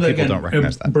 And a lot of people don't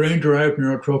recognize that. Brain-derived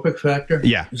neurotrophic factor?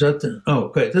 Yeah. Is that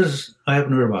okay. I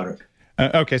haven't heard about it.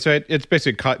 Okay, so it's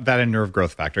basically that and nerve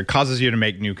growth factor. It causes you to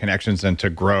make new connections and to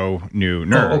grow new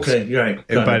nerves. Oh, okay, right.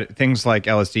 But things like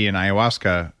LSD and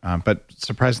ayahuasca, but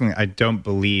surprisingly, I don't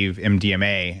believe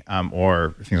MDMA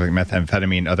or things like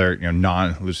methamphetamine, other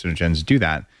non-hallucinogens do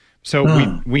that. So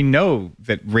we know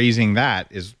that raising that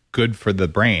is good for the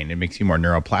brain. It makes you more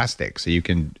neuroplastic, so you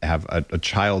can have a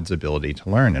child's ability to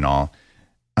learn and all.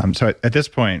 So at this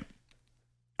point,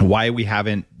 why we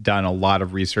haven't done a lot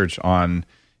of research on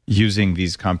using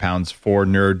these compounds for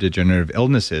neurodegenerative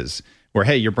illnesses, where,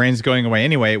 hey, your brain's going away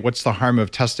anyway. What's the harm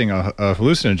of testing a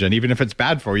hallucinogen? Even if it's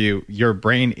bad for you, your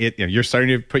brain, you're starting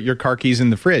to put your car keys in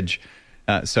the fridge.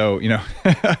 So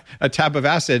a tab of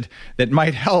acid that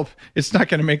might help, it's not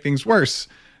going to make things worse.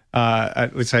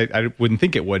 At least I wouldn't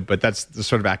think it would, but that's the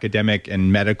sort of academic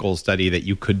and medical study that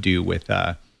you could do with,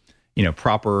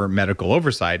 proper medical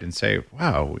oversight and say,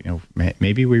 wow,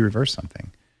 maybe we reverse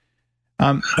something.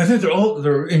 I think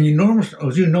they're an enormous,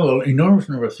 as you know, enormous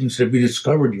number of things to be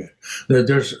discovered yet.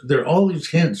 There are all these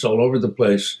hints all over the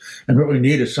place, and what we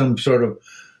need is some sort of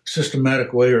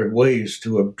systematic way or ways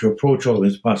to approach all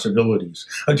these possibilities.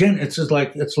 Again, it's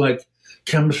like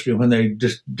chemistry when they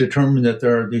just determine that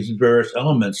there are these various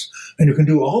elements, and you can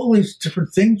do all these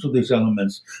different things with these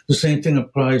elements. The same thing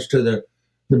applies to the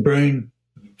brain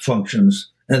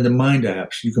functions and the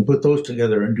Mindapps. You can put those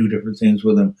together and do different things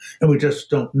with them. And we just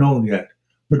don't know yet.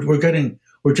 But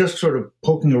we're just sort of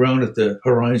poking around at the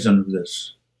horizon of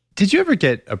this. Did you ever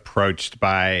get approached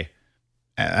by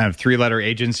three-letter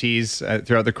agencies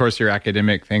throughout the course of your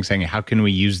academic thing saying, how can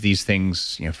we use these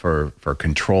things for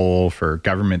control, for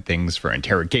government things, for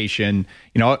interrogation,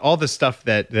 all the stuff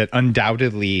that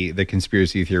undoubtedly the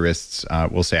conspiracy theorists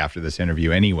will say after this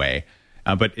interview anyway.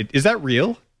 But is that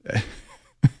real?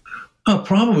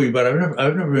 Probably, but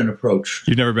I've never been approached.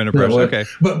 You've never been approached, okay?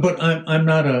 But I'm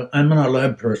not a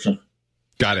lab person.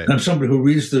 Got it. I'm somebody who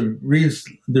reads the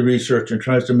research and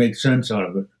tries to make sense out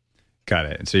of it. Got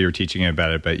it. And so you were teaching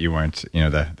about it, but you weren't,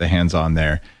 the hands-on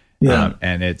there. Yeah.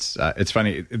 And it's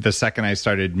funny. The second I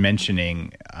started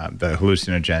mentioning the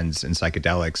hallucinogens and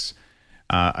psychedelics,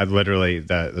 I literally,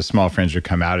 the small friends would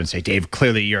come out and say, Dave,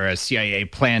 clearly you're a CIA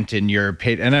plant in your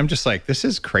pit. And I'm just like, this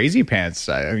is crazy pants.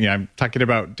 I'm talking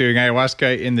about doing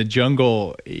ayahuasca in the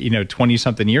jungle, 20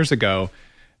 something years ago,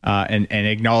 and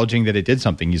acknowledging that it did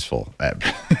something useful.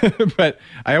 But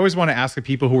I always want to ask the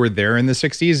people who were there in the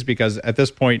 60s, because at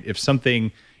this point, if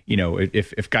something,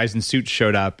 if guys in suits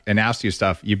showed up and asked you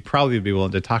stuff, you'd probably be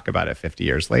willing to talk about it 50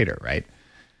 years later, right?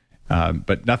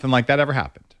 But nothing like that ever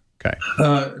happened. Okay.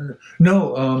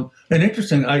 No, and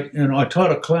interesting. I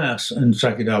taught a class in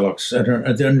psychedelics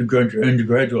at the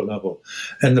undergraduate level,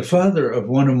 and the father of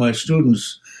one of my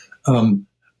students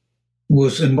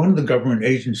was in one of the government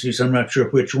agencies. I'm not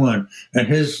sure which one, and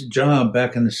his job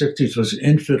back in the 60s was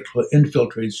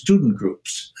infiltrate student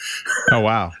groups. Oh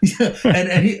wow! Yeah,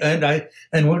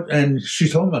 and she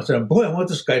told me, I said, "Boy, I want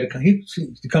this guy to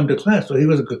come to class." So he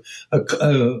was a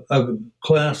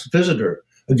class visitor,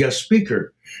 a guest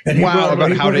speaker. And he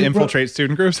about how to infiltrate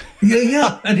student groups?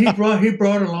 Yeah. And he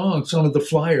brought along some of the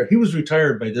flyer. He was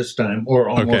retired by this time, or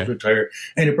almost retired.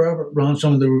 And he brought around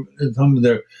some of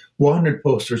the wanted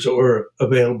posters that were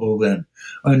available then.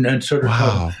 And sort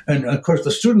of and of course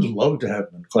the students loved to have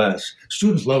them in class.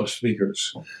 Students love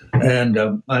speakers. And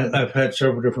I've had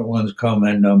several different ones come,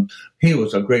 and he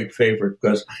was a great favorite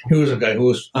because he was a guy who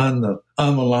was on the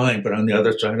line, but on the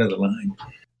other side of the line.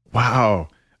 Wow.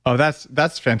 Oh,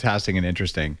 that's fantastic and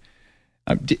interesting.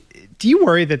 Do you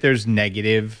worry that there's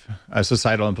negative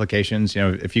societal implications?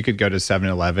 If you could go to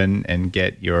 7-Eleven and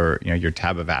get your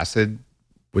tab of acid,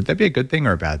 would that be a good thing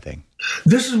or a bad thing?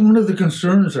 This is one of the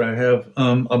concerns that I have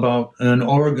about in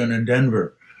Oregon and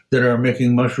Denver that are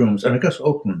making mushrooms, and I guess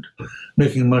Oakland,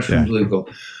 making mushrooms legal.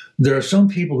 There are some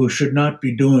people who should not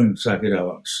be doing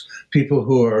psychedelics, people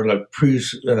who are like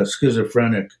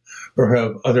schizophrenic or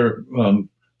have other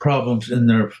problems in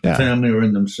their family or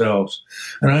in themselves.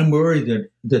 And I'm worried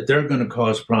that they're going to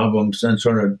cause problems and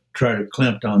sort of try to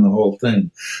clamp down the whole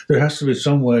thing. There has to be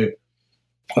some way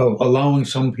of allowing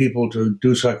some people to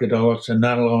do psychedelics and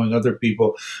not allowing other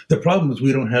people. The problem is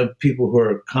we don't have people who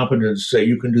are competent to say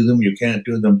you can do them, you can't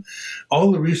do them.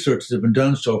 All the research that's been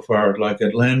done so far, like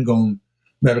at Langone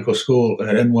Medical School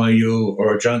at NYU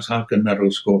or Johns Hopkins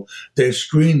Medical School, they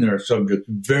screen their subjects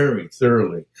very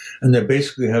thoroughly. And they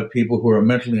basically have people who are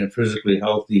mentally and physically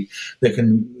healthy. They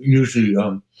can usually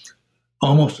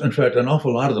almost, in fact, an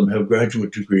awful lot of them have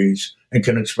graduate degrees and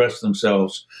can express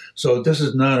themselves. So this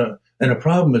is not and a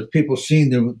problem is people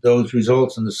seeing those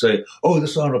results and they say, oh,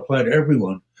 this ought to apply to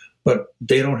everyone. But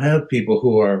they don't have people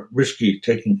who are risky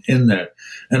taking in that.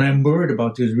 And I'm worried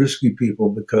about these risky people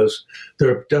because there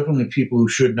are definitely people who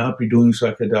should not be doing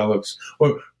psychedelics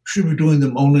or should be doing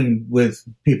them only with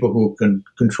people who can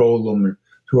control them,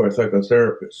 who are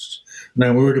psychotherapists. And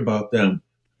I'm worried about them.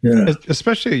 Yeah.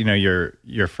 Especially,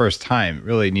 your first time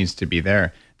really needs to be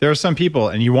there. There are some people,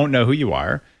 and you won't know who you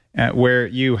are, where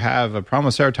you have a problem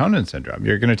with serotonin syndrome.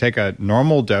 You're going to take a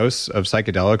normal dose of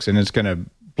psychedelics and it's going to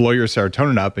blow your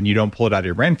serotonin up, and you don't pull it out of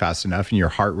your brain fast enough, and your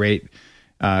heart rate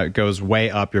goes way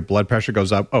up, your blood pressure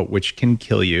goes up, which can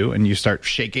kill you, and you start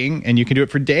shaking, and you can do it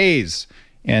for days.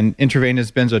 And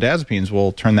intravenous benzodiazepines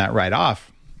will turn that right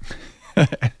off.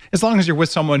 As long as you're with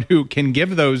someone who can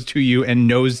give those to you and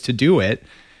knows to do it.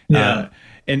 Yeah.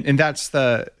 And that's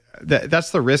the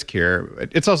risk here.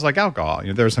 It's also like alcohol.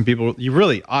 There are some people you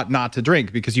really ought not to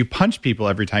drink because you punch people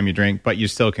every time you drink, but you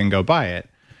still can go buy it.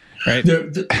 Right.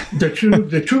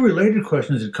 The two related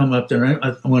questions that come up that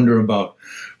I wonder about.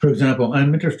 For example,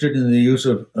 I'm interested in the use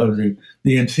of the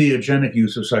entheogenic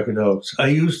use of psychedelics. I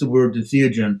use the word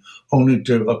entheogen only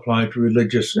to apply to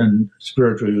religious and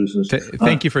spiritual uses.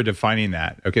 Thank you for defining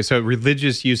that. Okay, so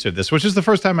religious use of this, which is the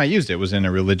first time I used it, was in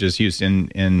a religious use in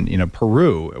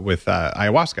Peru with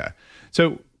ayahuasca.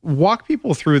 So walk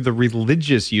people through the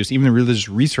religious use, even the religious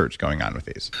research going on with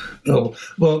these. Oh,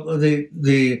 well,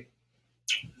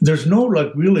 there's no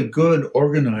really good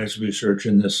organized research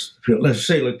in this field. Let's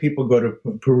say people go to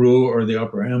Peru or the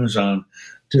Upper Amazon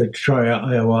to try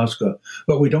ayahuasca,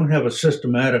 but we don't have a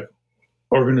systematic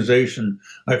organization.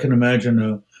 I can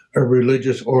imagine a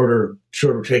religious order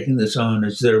sort of taking this on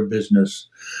as their business.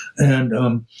 And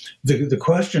the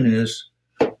question is,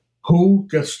 who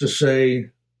gets to say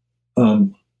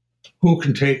who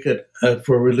can take it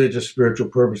for religious, spiritual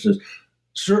purposes?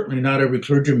 Certainly not every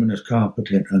clergyman is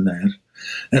competent on that.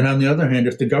 And on the other hand,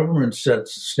 if the government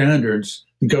sets standards,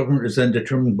 the government is then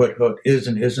determining what is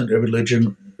and isn't a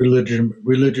legitimate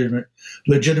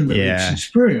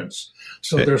experience.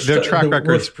 So their track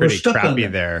record's pretty crappy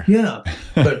there. Yeah,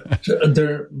 but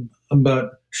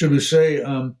should we say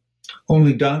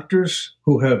only doctors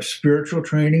who have spiritual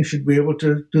training should be able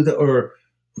to do that, or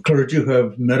clergy who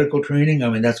have medical training? I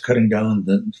mean, that's cutting down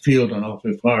the field an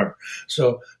awfully far.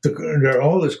 So there are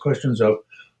all these questions of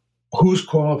who's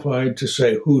qualified to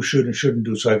say who should and shouldn't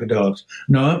do psychedelics.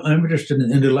 Now, I'm interested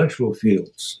in intellectual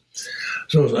fields.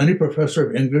 So is any professor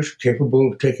of English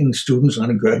capable of taking students on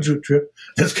a graduate trip?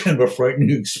 That's kind of a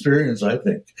frightening experience, I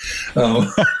think.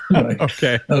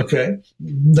 Okay.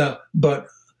 Now, but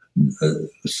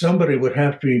somebody would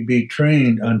have to be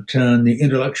trained on the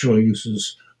intellectual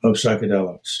uses of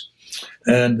psychedelics.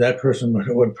 And that person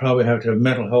would probably have to have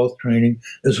mental health training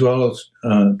as well as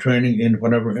training in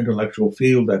whatever intellectual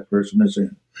field that person is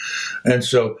in. And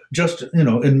so just,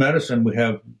 in medicine, we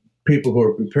have people who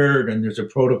are prepared and there's a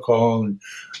protocol and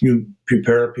you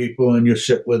prepare people and you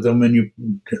sit with them and you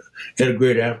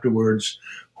integrate afterwards.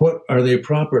 What are the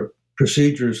proper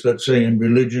procedures, let's say, in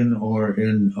religion or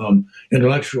in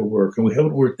intellectual work? And we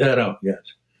haven't worked that out yet.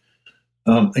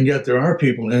 And yet there are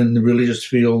people in the religious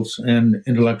fields and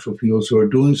intellectual fields who are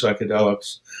doing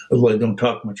psychedelics, although they don't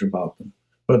talk much about them,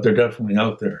 but they're definitely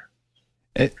out there.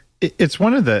 It's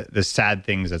one of the sad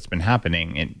things that's been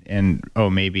happening. And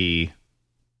maybe,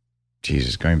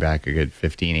 going back a good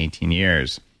 15, 18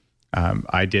 years,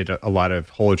 I did a lot of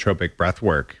holotropic breath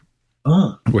work,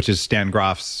 which is Stan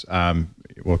Grof's,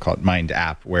 we'll call it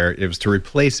Mindapps, where it was to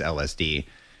replace LSD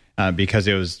because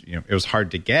it was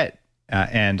hard to get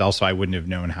and also I wouldn't have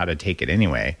known how to take it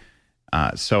anyway.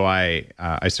 So I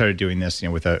started doing this,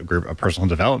 with a personal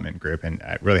development group, and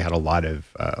I really had a lot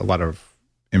of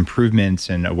improvements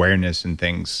and awareness and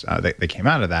things that came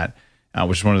out of that,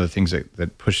 which is one of the things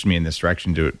that pushed me in this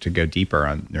direction to go deeper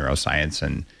on neuroscience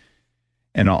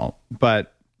and all.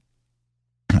 But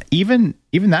even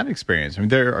that experience, I mean,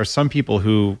 there are some people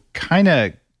who kind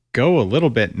of go a little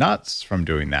bit nuts from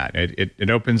doing that. It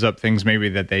opens up things maybe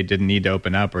that they didn't need to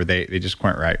open up, or they just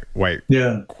weren't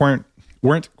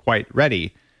quite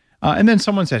ready. And then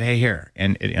someone said, hey, here,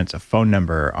 and it's a phone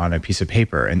number on a piece of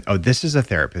paper. And, this is a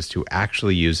therapist who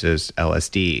actually uses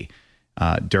LSD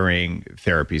during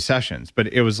therapy sessions.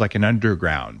 But it was like an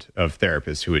underground of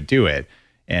therapists who would do it.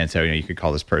 And so, you could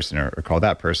call this person or call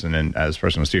that person. And this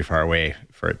person was too far away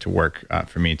for it to work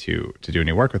for me to do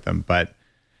any work with them. But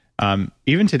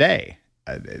even today,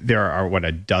 there are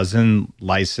a dozen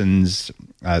licensed,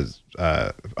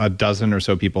 a dozen or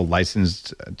so people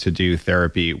licensed to do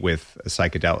therapy with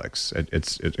psychedelics.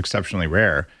 It's exceptionally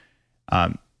rare,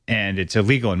 and it's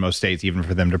illegal in most states, even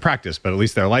for them to practice. But at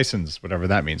least they're licensed, whatever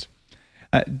that means.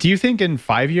 Do you think in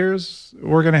 5 years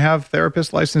we're going to have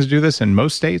therapists licensed to do this in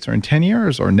most states, or in 10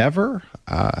 years, or never?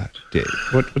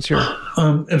 What's your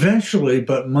eventually?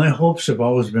 But my hopes have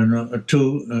always been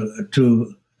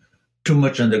too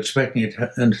much and expecting it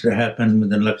to happen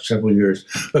within the next several years.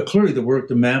 But clearly the work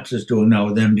the MAPS is doing now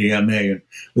with MDMA and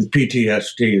with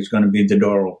PTSD is going to be the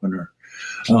door opener.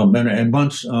 And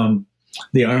once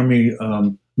the Army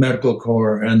Medical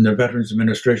Corps and the Veterans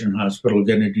Administration Hospital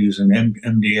get into using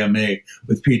MDMA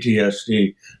with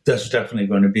PTSD, that's definitely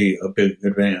going to be a big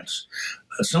advance.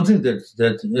 Something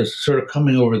that is sort of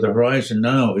coming over the horizon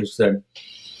now is that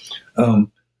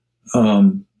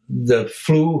the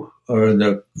flu or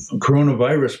the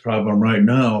coronavirus problem right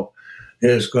now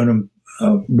is going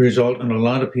to result in a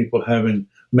lot of people having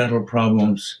mental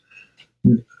problems,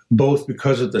 both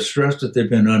because of the stress that they've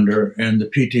been under and the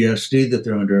PTSD that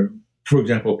they're under. For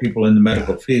example, people in the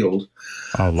medical field.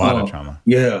 A lot of trauma.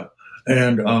 Yeah.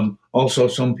 And also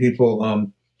some people,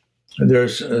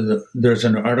 there's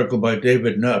an article by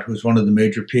David Nutt, who's one of the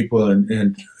major people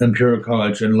in Imperial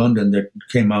College in London, that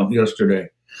came out yesterday.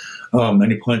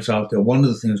 And he points out that one of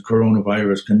the things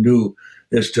coronavirus can do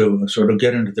is to sort of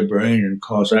get into the brain and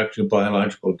cause actual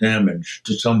biological damage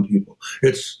to some people.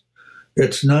 It's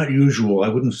not usual. I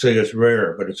wouldn't say it's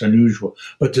rare, but it's unusual.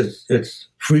 But it's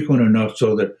frequent enough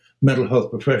so that mental health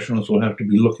professionals will have to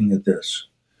be looking at this.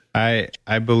 I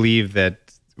believe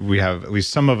that we have, at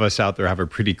least some of us out there, have a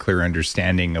pretty clear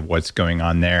understanding of what's going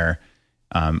on there.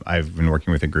 I've been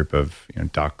working with a group of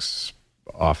docs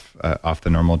off the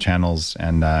normal channels,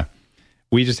 and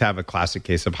we just have a classic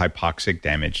case of hypoxic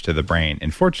damage to the brain.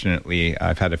 And fortunately,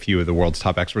 I've had a few of the world's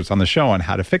top experts on the show on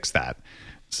how to fix that.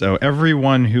 So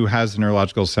everyone who has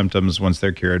neurological symptoms, once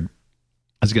they're cured,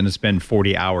 is going to spend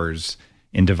 40 hours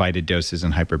in divided doses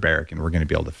in hyperbaric, and we're going to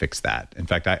be able to fix that. In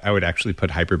fact, I would actually put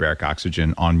hyperbaric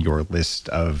oxygen on your list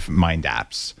of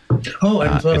Mindapps. Oh, I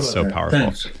thought about it's so that. powerful.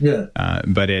 Thanks. Yeah.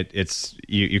 But it's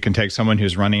you can take someone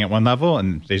who's running at one level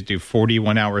and they do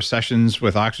 41-hour sessions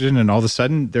with oxygen, and all of a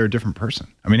sudden they're a different person.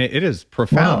 I mean, it is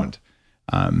profound.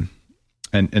 Wow.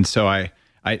 And so I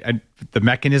the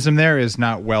mechanism there is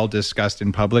not well discussed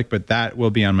in public, but that will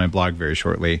be on my blog very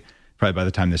shortly. Probably by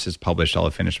the time this is published, I'll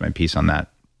have finished my piece on that.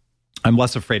 I'm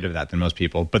less afraid of that than most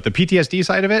people. But the PTSD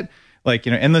side of it, like,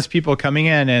 endless people coming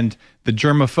in and the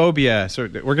germophobia. So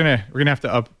we're gonna have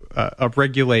to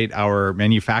upregulate our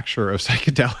manufacture of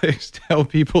psychedelics to help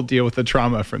people deal with the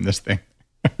trauma from this thing.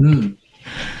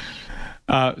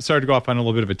 Sorry to go off on a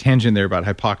little bit of a tangent there about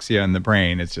hypoxia in the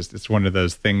brain. It's one of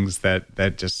those things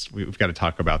that just we've got to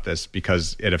talk about this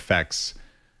because it affects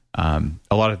a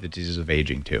lot of the diseases of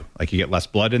aging too. Like, you get less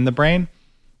blood in the brain.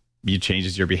 It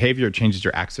changes your behavior, it changes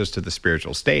your access to the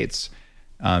spiritual states,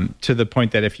 to the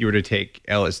point that if you were to take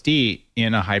LSD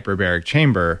in a hyperbaric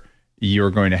chamber, you're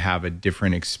going to have a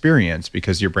different experience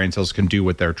because your brain cells can do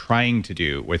what they're trying to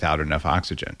do without enough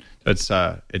oxygen. It's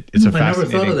a fascinating... I never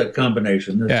thought of that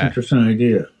combination. That's an interesting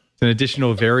idea. It's an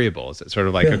additional variable. It's sort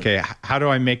of like, okay, how do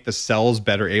I make the cells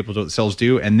better able to do what cells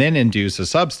do, and then induce a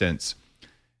substance?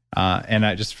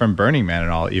 And just from Burning Man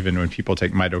and all, even when people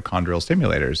take mitochondrial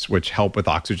stimulators, which help with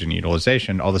oxygen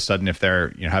utilization, all of a sudden, if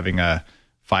they're having a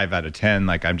 5 out of 10,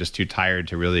 like, I'm just too tired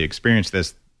to really experience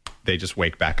this, they just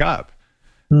wake back up.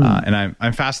 And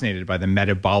I'm fascinated by the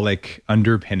metabolic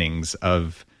underpinnings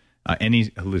of any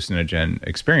hallucinogen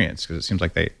experience, because it seems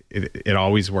like it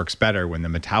always works better when the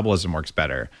metabolism works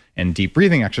better, and deep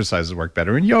breathing exercises work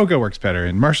better, and yoga works better,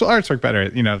 and martial arts work better.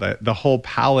 The whole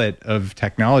palette of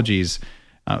technologies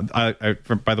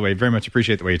By the way, very much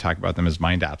appreciate the way you talk about them as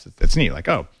Mindapps. It's neat. Like,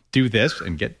 oh, do this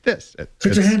and get this.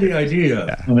 It's a handy idea.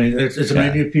 Yeah. I mean, it's an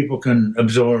idea people can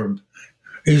absorb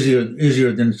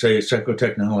easier than, say,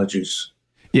 psychotechnologies.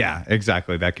 Yeah,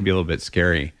 exactly. That can be a little bit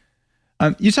scary.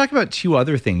 You talk about two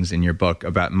other things in your book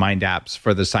about mind apps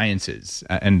for the sciences,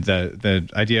 and the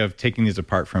idea of taking these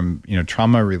apart from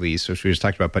trauma release, which we just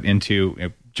talked about, but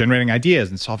into generating ideas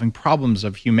and solving problems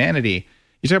of humanity.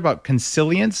 You talk about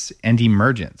consilience and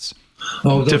emergence.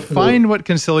 Define what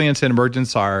consilience and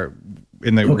emergence are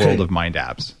in the world of mind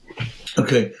apps.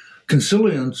 Okay.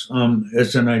 Consilience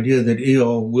is an idea that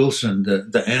E.O. Wilson,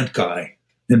 the ant guy,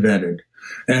 invented.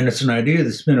 And it's an idea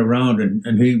that's been around,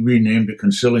 and he renamed it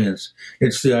consilience.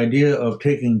 It's the idea of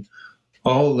taking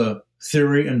all the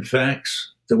theory and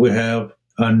facts that we have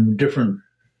on different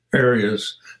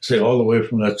areas, say all the way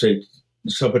from, let's say,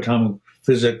 subatomic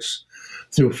physics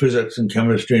through physics and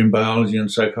chemistry and biology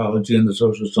and psychology and the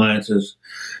social sciences,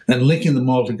 and linking them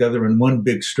all together in one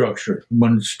big structure,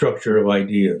 one structure of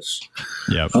ideas.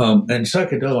 Yep. And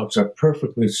psychedelics are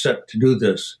perfectly set to do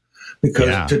this,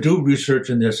 because to do research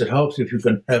in this, it helps if you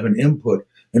can have an input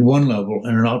in one level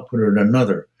and an output at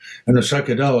another. And the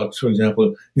psychedelics, for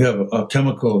example, you have a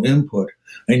chemical input,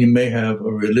 and you may have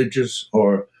a religious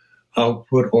or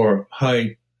output or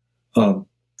high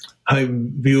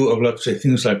view of, let's say,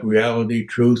 things like reality,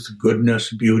 truth,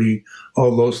 goodness, beauty,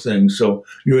 all those things. So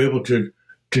you're able to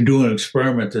do an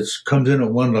experiment that comes in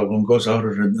at one level and goes out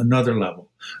at another level.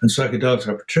 And psychedelics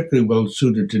are particularly well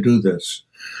suited to do this,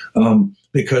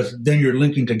 because then you're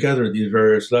linking together these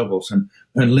various levels and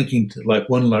linking to, like,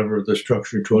 one level of the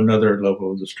structure to another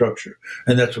level of the structure.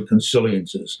 And that's what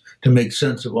consilience is, to make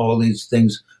sense of all these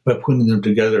things by putting them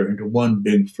together into one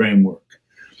big framework.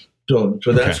 So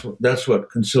that's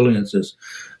what consilience is.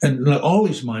 And all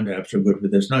these mind apps are good for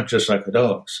this, not just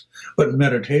psychedelics, but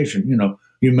meditation.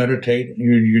 You meditate,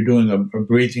 you're doing a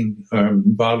breathing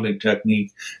bodily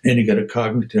technique, and you get a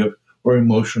cognitive or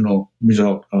emotional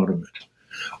result out of it.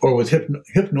 Or with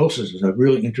hypnosis is a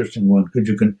really interesting one, because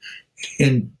you can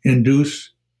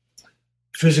induce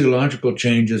physiological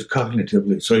changes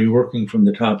cognitively. So you're working from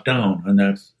the top down in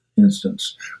that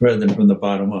instance, rather than from the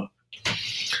bottom up.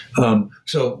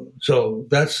 So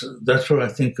that's where I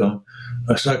think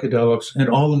psychedelics and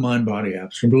all the mind-body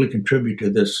apps can really contribute to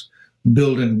this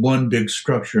building one big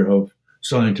structure of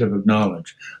scientific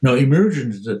knowledge. Now,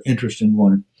 emergence is an interesting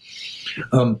one.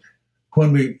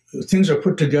 When things are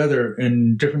put together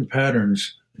in different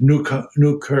patterns, new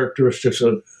characteristics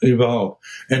evolve.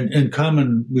 And in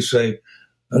common, we say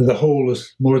the whole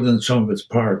is more than the sum of its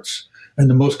parts. And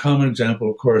the most common example,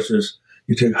 of course, is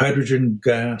you take hydrogen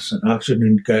gas and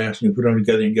oxygen gas, and you put them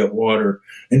together and you get water,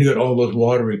 and you get all those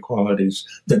watery qualities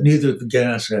that neither the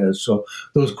gas has. So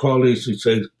those qualities, we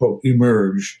say, quote,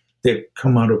 emerge. They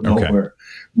come out of nowhere.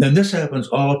 And this happens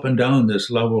all up and down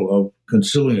this level of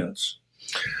consilience.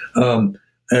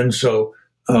 And so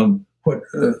what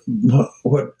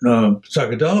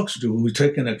psychedelics do, we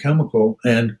take in a chemical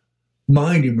and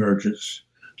mind emerges.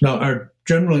 Now,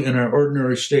 generally in our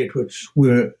ordinary state, which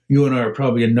you and I are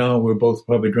probably in now, we're both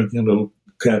probably drinking a little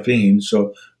caffeine,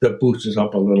 so that boosts us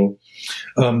up a little.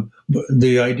 But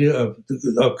the idea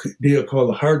called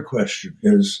the hard question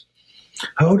is,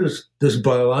 how does this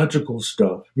biological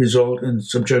stuff result in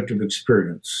subjective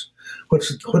experience?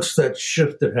 What's that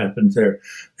shift that happens there?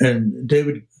 And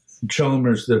David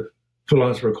Chalmers, the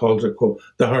philosopher, calls it, quote,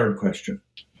 the hard question.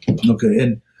 Okay,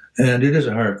 and it is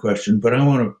a hard question, but I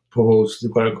want to propose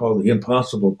what I call the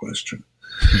impossible question.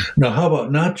 Now, how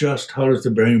about not just how does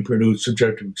the brain produce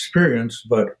subjective experience,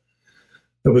 but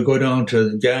if we go down to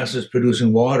the gases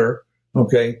producing water,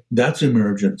 okay, that's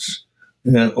emergence.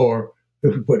 Or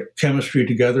if we put chemistry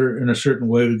together in a certain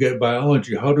way to get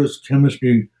biology, how does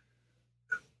chemistry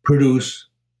produce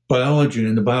biology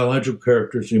and the biological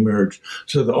characters emerge?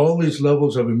 So that all these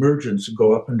levels of emergence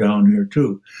go up and down here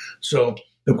too. So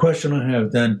the question I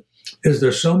have then, is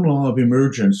there some law of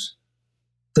emergence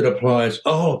that applies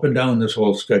all up and down this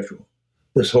whole schedule,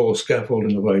 this whole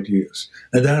scaffolding of ideas?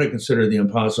 And that I consider the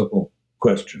impossible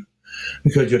question,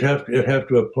 because you'd have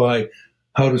to apply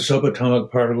how do subatomic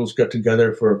particles get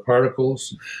together for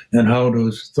particles, and how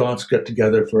do thoughts get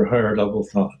together for higher level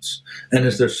thoughts? And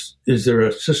is there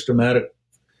a systematic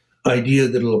idea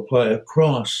that will apply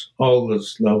across all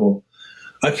this level?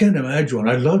 I can't imagine one.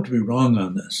 I'd love to be wrong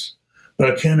on this,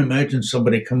 but I can't imagine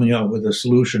somebody coming out with a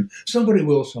solution. Somebody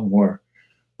will somewhere,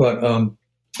 but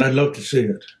I'd love to see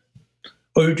it.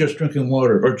 Or you're just drinking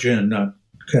water or gin, not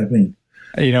caffeine.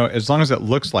 As long as it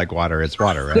looks like water, it's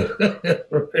water, right?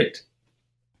 Right.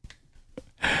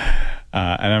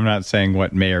 And I'm not saying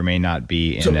what may or may not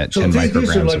be in it. So 10 these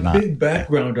micrograms are or not. big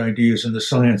background ideas in the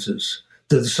sciences.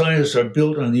 The scientists are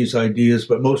built on these ideas,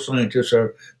 but most scientists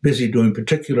are busy doing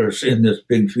particulars in this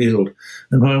big field.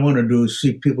 And what I want to do is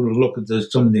see people to look at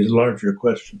some of these larger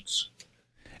questions.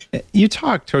 You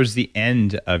talk towards the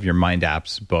end of your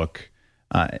Mindapps book,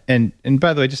 and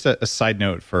by the way, just a side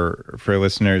note for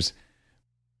listeners,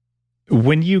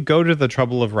 when you go to the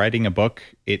trouble of writing a book,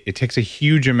 it takes a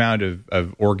huge amount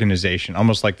of organization,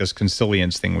 almost like this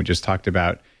consilience thing we just talked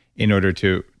about, in order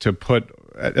to put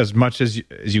as much as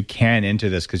you can into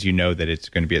this, because you know that it's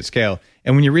going to be at scale.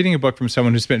 And when you're reading a book from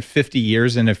someone who spent 50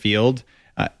 years in a field,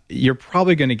 you're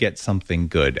probably going to get something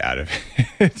good out of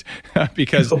it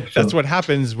because that's what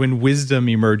happens when wisdom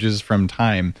emerges from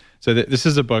time. So this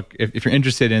is a book, if you're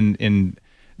interested in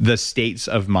the states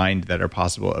of mind that are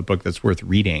possible, a book that's worth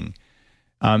reading.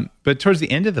 But towards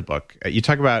the end of the book, you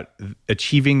talk about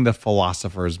achieving the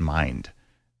philosopher's mind.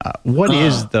 What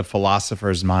is the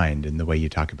philosopher's mind in the way you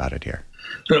talk about it here?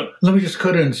 So let me just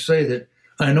cut in and say that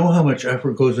I know how much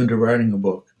effort goes into writing a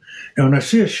book. And when I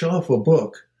see a shelf of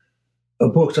books,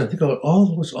 I think about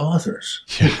all those authors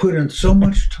who put in so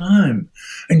much time.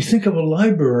 And you think of a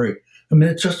library. I mean,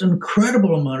 it's just an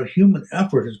incredible amount of human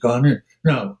effort has gone in.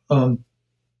 Now, what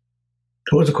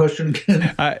was the question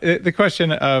again? The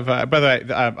question of, by the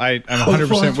way, I'm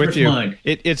 100% with you.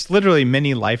 It's literally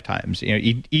many lifetimes.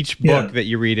 Each book that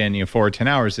you read in 4 or 10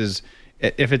 hours is,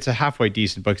 if it's a halfway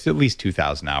decent book, it's at least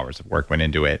 2,000 hours of work went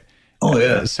into it. Oh,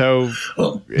 yeah.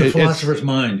 The philosopher's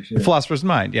mind. The philosopher's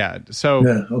mind, yeah. So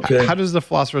how does the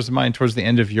philosopher's mind towards the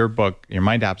end of your book, your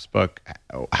Mindapps book,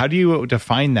 how do you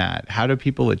define that? How do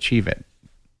people achieve it?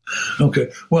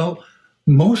 Okay. Well,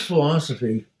 most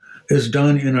philosophy is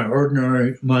done in our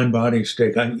ordinary mind-body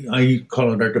state. I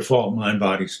call it our default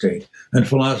mind-body state. And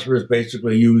philosophers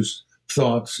basically use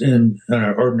thoughts in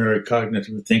our ordinary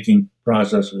cognitive thinking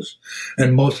processes.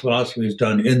 And most philosophy is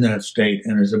done in that state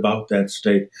and is about that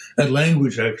state. And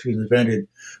language actually is invented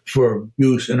for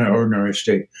use in our ordinary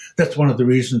state. That's one of the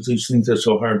reasons these things are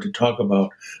so hard to talk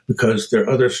about, because there are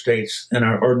other states and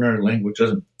our ordinary language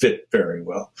doesn't fit very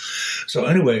well. So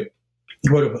anyway,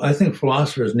 what I think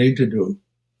philosophers need to do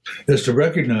is to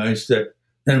recognize that,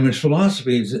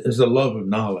 philosophy is the love of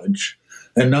knowledge.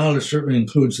 And knowledge certainly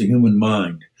includes the human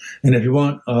mind. And if you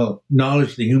want knowledge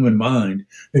of the human mind,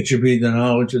 it should be the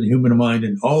knowledge of the human mind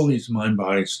in all these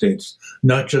mind-body states,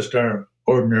 not just our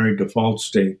ordinary default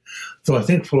state. So I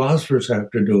think philosophers have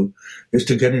to do is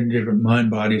to get into different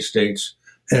mind-body states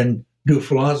and do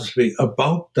philosophy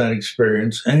about that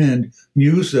experience and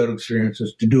use those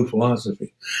experiences to do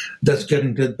philosophy. That's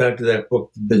getting back to that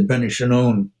book, the Benny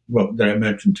Shannon book that I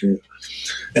mentioned to you.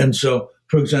 And so,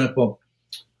 for example,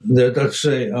 let's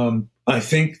say, I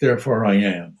think, therefore I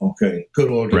am. Okay,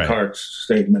 good old Descartes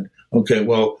statement. Okay,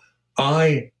 well,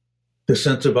 the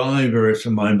sense of I varies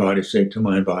from mind-body state to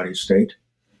mind-body state.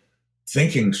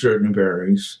 Thinking certainly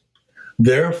varies.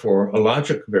 Therefore, a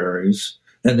logic varies.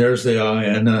 And there's the I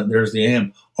and there's the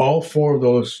am. All 4 of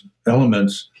those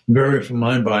elements vary from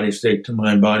mind-body state to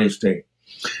mind-body state.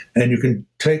 And you can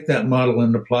take that model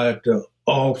and apply it to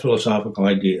all philosophical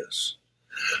ideas.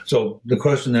 So the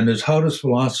question then is, how does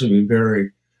philosophy vary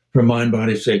from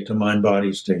mind-body state to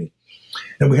mind-body state?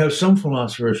 And we have some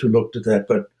philosophers who looked at that,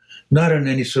 but not in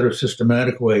any sort of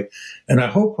systematic way. And I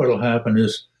hope what will happen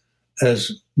is,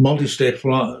 as multi-state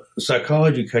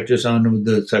psychology catches on with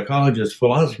the psychologists,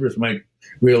 philosophers might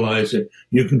realize that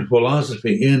you can do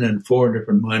philosophy in and for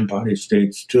different mind-body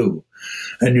states too.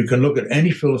 And you can look at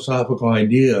any philosophical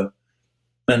idea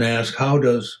and ask, how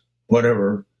does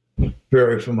whatever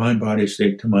vary from mind-body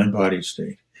state to mind-body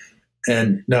state?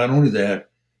 And not only that,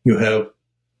 you have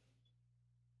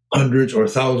hundreds or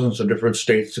thousands of different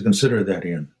states to consider that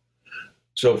in.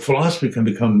 So philosophy can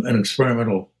become an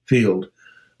experimental field.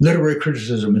 Literary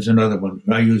criticism is another one.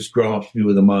 I use Groff's view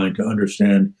of the mind to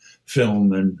understand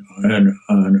film and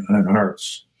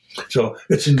arts. So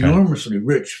it's an enormously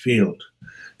rich field.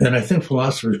 And I think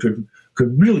philosophers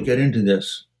could really get into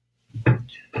this.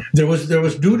 There was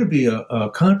due to be a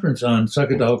conference on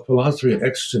psychedelic philosophy at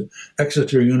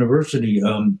Exeter University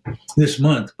this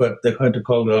month, but they had to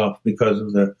call it off because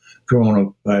of the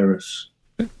coronavirus.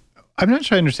 I'm not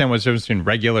sure I understand what's the difference between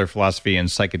regular philosophy and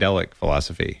psychedelic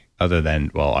philosophy, other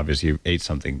than, well, obviously you ate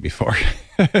something before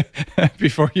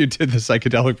before you did the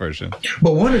psychedelic version.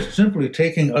 Well, one is simply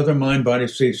taking other mind-body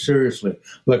states seriously.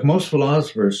 Like most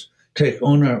philosophers take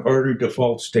our ordinary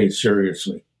default state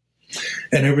seriously.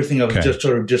 And everything else just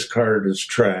sort of discarded as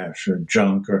trash or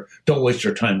junk, or don't waste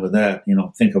your time with that.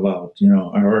 Think about,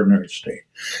 our ordinary state.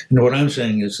 And what I'm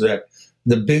saying is that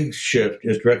the big shift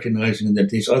is recognizing that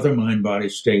these other mind-body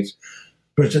states,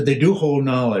 for instance, they do hold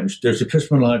knowledge. There's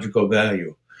epistemological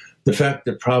value. The fact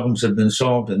that problems have been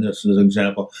solved in this is an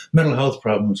example. Mental health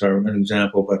problems are an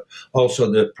example, but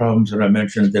also the problems that I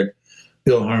mentioned that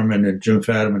Bill Harmon and Jim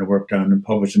Fadiman worked on and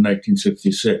published in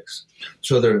 1966.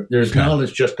 So there's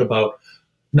knowledge just about,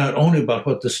 not only about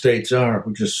what the states are,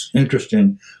 which is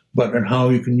interesting, but in how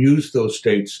you can use those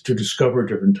states to discover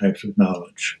different types of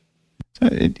knowledge.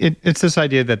 It's this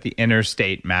idea that the inner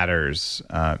state matters,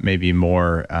 maybe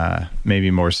more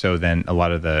so than a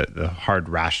lot of the hard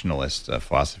rationalist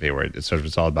philosophy, where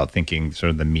it's all about thinking sort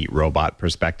of the meat robot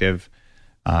perspective,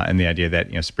 and the idea that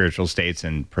spiritual states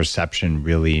and perception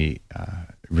really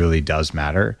does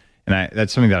matter. And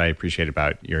that's something that I appreciate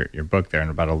about your book there, and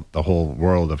about the whole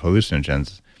world of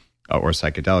hallucinogens or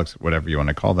psychedelics, whatever you want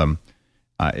to call them.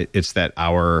 It's that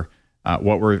our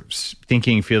what we're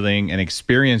thinking, feeling, and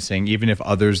experiencing, even if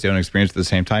others don't experience it at the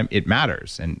same time, it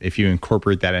matters. And if you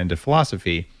incorporate that into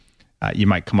philosophy, you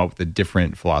might come up with a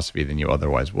different philosophy than you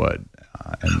otherwise would.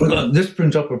 This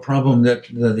brings up a problem that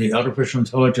the artificial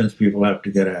intelligence people have to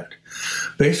get at.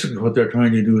 Basically, what they're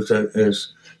trying to do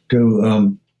is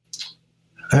to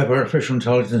have artificial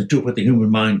intelligence do what the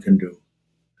human mind can do.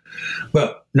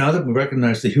 But now that we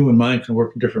recognize the human mind can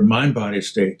work in different mind-body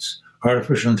states,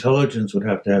 artificial intelligence would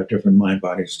have to have different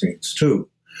mind-body states too,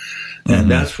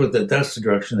 and that's the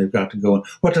direction they've got to go in.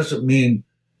 What does it mean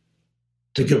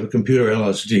to give a computer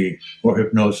LSD or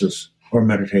hypnosis or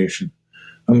meditation?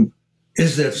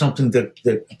 Is that something that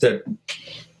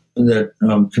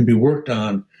can be worked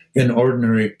on in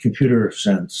ordinary computer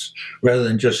sense, rather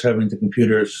than just having the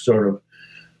computers sort of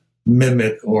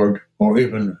mimic or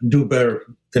even do better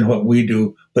than what we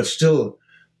do, but still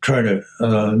try to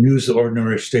use the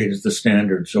ordinary state as the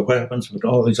standard? So what happens with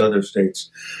all these other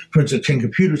states? For instance, can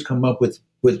computers come up with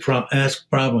ask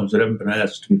problems that haven't been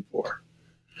asked before?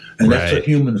 And that's what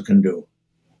humans can do.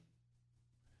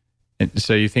 And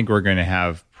so you think we're going to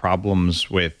have problems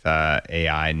with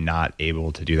AI not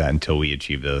able to do that until we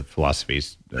achieve the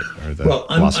philosophies or the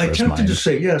I tempted to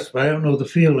say yes, but I don't know the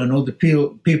field. I know the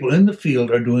people in the field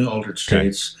are doing altered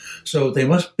states, so they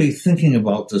must be thinking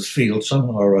about this field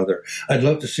somehow or other. I'd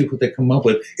love to see what they come up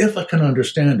with, if I can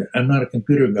understand it. I'm not a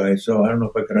computer guy, so I don't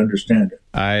know if I can understand it.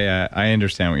 I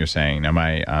understand what you're saying. Now,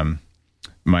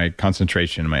 my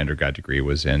concentration in my undergrad degree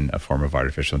was in a form of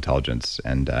artificial intelligence,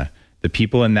 and the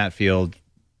people in that field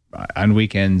on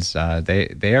weekends,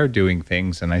 they are doing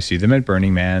things, and I see them at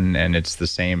Burning Man, and it's the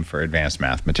same for advanced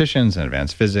mathematicians and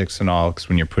advanced physics and all, because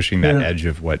when you're pushing that edge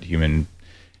of what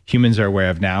humans are aware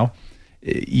of now,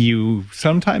 you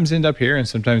sometimes end up here and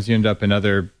sometimes you end up in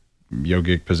other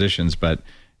yogic positions, but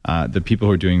the people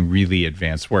who are doing really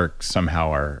advanced work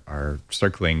somehow are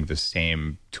circling the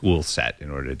same tool set in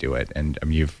order to do it. And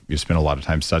you've spent a lot of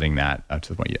time studying that to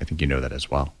the point I think you know that as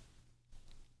well.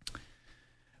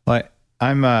 Well,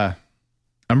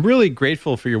 I'm really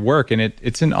grateful for your work, and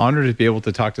it's an honor to be able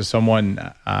to talk to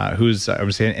someone who's, I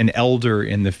would say, an elder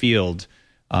in the field,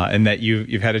 and that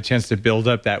you've had a chance to build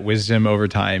up that wisdom over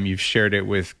time. You've shared it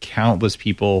with countless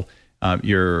people.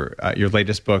 Your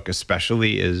latest book,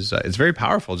 especially, is very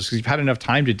powerful, just because you've had enough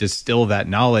time to distill that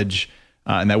knowledge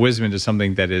and that wisdom into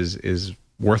something that is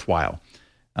worthwhile.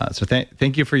 So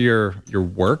thank you for your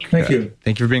work. Thank you.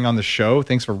 Thank you for being on the show.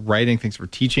 Thanks for writing. Thanks for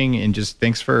teaching, and just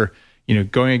thanks for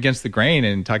going against the grain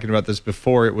and talking about this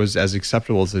before it was as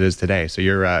acceptable as it is today. So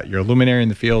you're a luminary in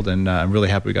the field, and I'm really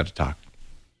happy we got to talk.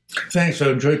 Thanks. I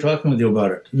enjoyed talking with you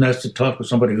about it. Nice to talk with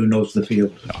somebody who knows the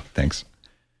field. Oh, thanks.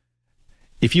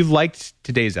 If you liked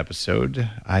today's episode,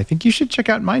 I think you should check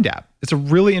out Mindapps. It's a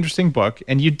really interesting book,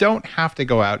 and you don't have to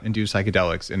go out and do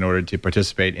psychedelics in order to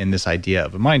participate in this idea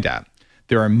of a mind app.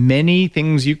 There are many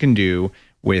things you can do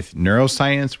with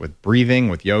neuroscience, with breathing,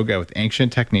 with yoga, with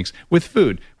ancient techniques, with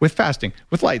food, with fasting,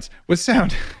 with lights, with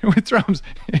sound, with drums.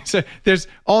 So there's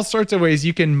all sorts of ways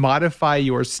you can modify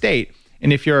your state.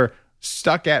 And if you're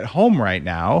stuck at home right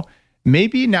now,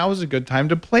 maybe now is a good time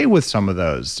to play with some of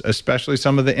those, especially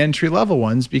some of the entry-level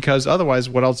ones, because otherwise,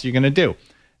 what else are you going to do?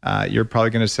 You're probably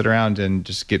going to sit around and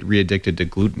just get re-addicted to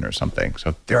gluten or something.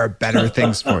 So there are better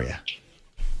things for you.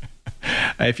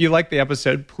 If you like the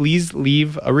episode, please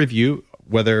leave a review,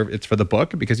 whether it's for the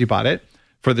book because you bought it,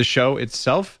 for the show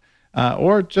itself,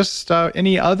 or just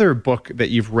any other book that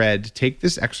you've read. Take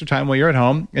this extra time while you're at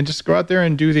home and just go out there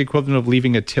and do the equivalent of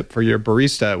leaving a tip for your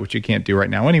barista, which you can't do right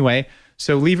now anyway.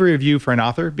 So leave a review for an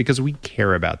author because we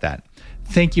care about that.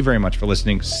 Thank you very much for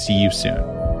listening. See you soon.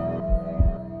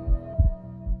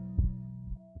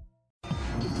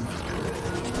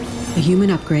 The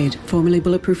Human Upgrade, formerly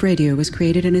Bulletproof Radio, was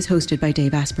created and is hosted by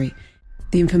Dave Asprey.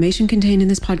 The information contained in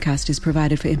this podcast is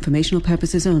provided for informational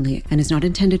purposes only and is not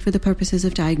intended for the purposes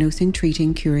of diagnosing,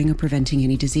 treating, curing, or preventing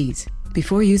any disease.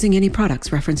 Before using any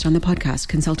products referenced on the podcast,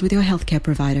 consult with your healthcare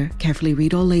provider, carefully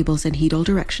read all labels, and heed all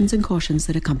directions and cautions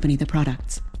that accompany the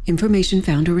products. Information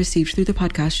found or received through the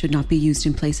podcast should not be used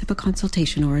in place of a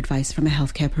consultation or advice from a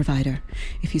healthcare provider.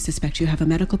 If you suspect you have a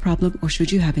medical problem or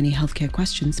should you have any healthcare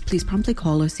questions, please promptly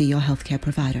call or see your healthcare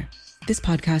provider. This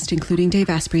podcast, including Dave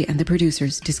Asprey and the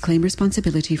producers, disclaim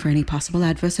responsibility for any possible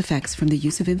adverse effects from the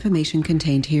use of information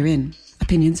contained herein.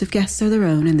 Opinions of guests are their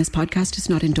own, and this podcast does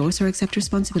not endorse or accept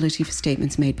responsibility for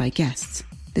statements made by guests.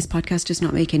 This podcast does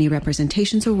not make any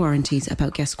representations or warranties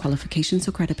about guest qualifications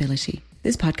or credibility.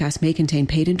 This podcast may contain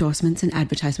paid endorsements and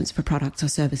advertisements for products or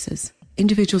services.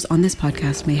 Individuals on this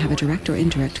podcast may have a direct or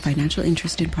indirect financial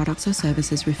interest in products or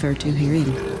services referred to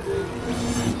herein.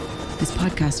 This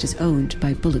podcast is owned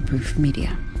by Bulletproof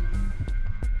Media.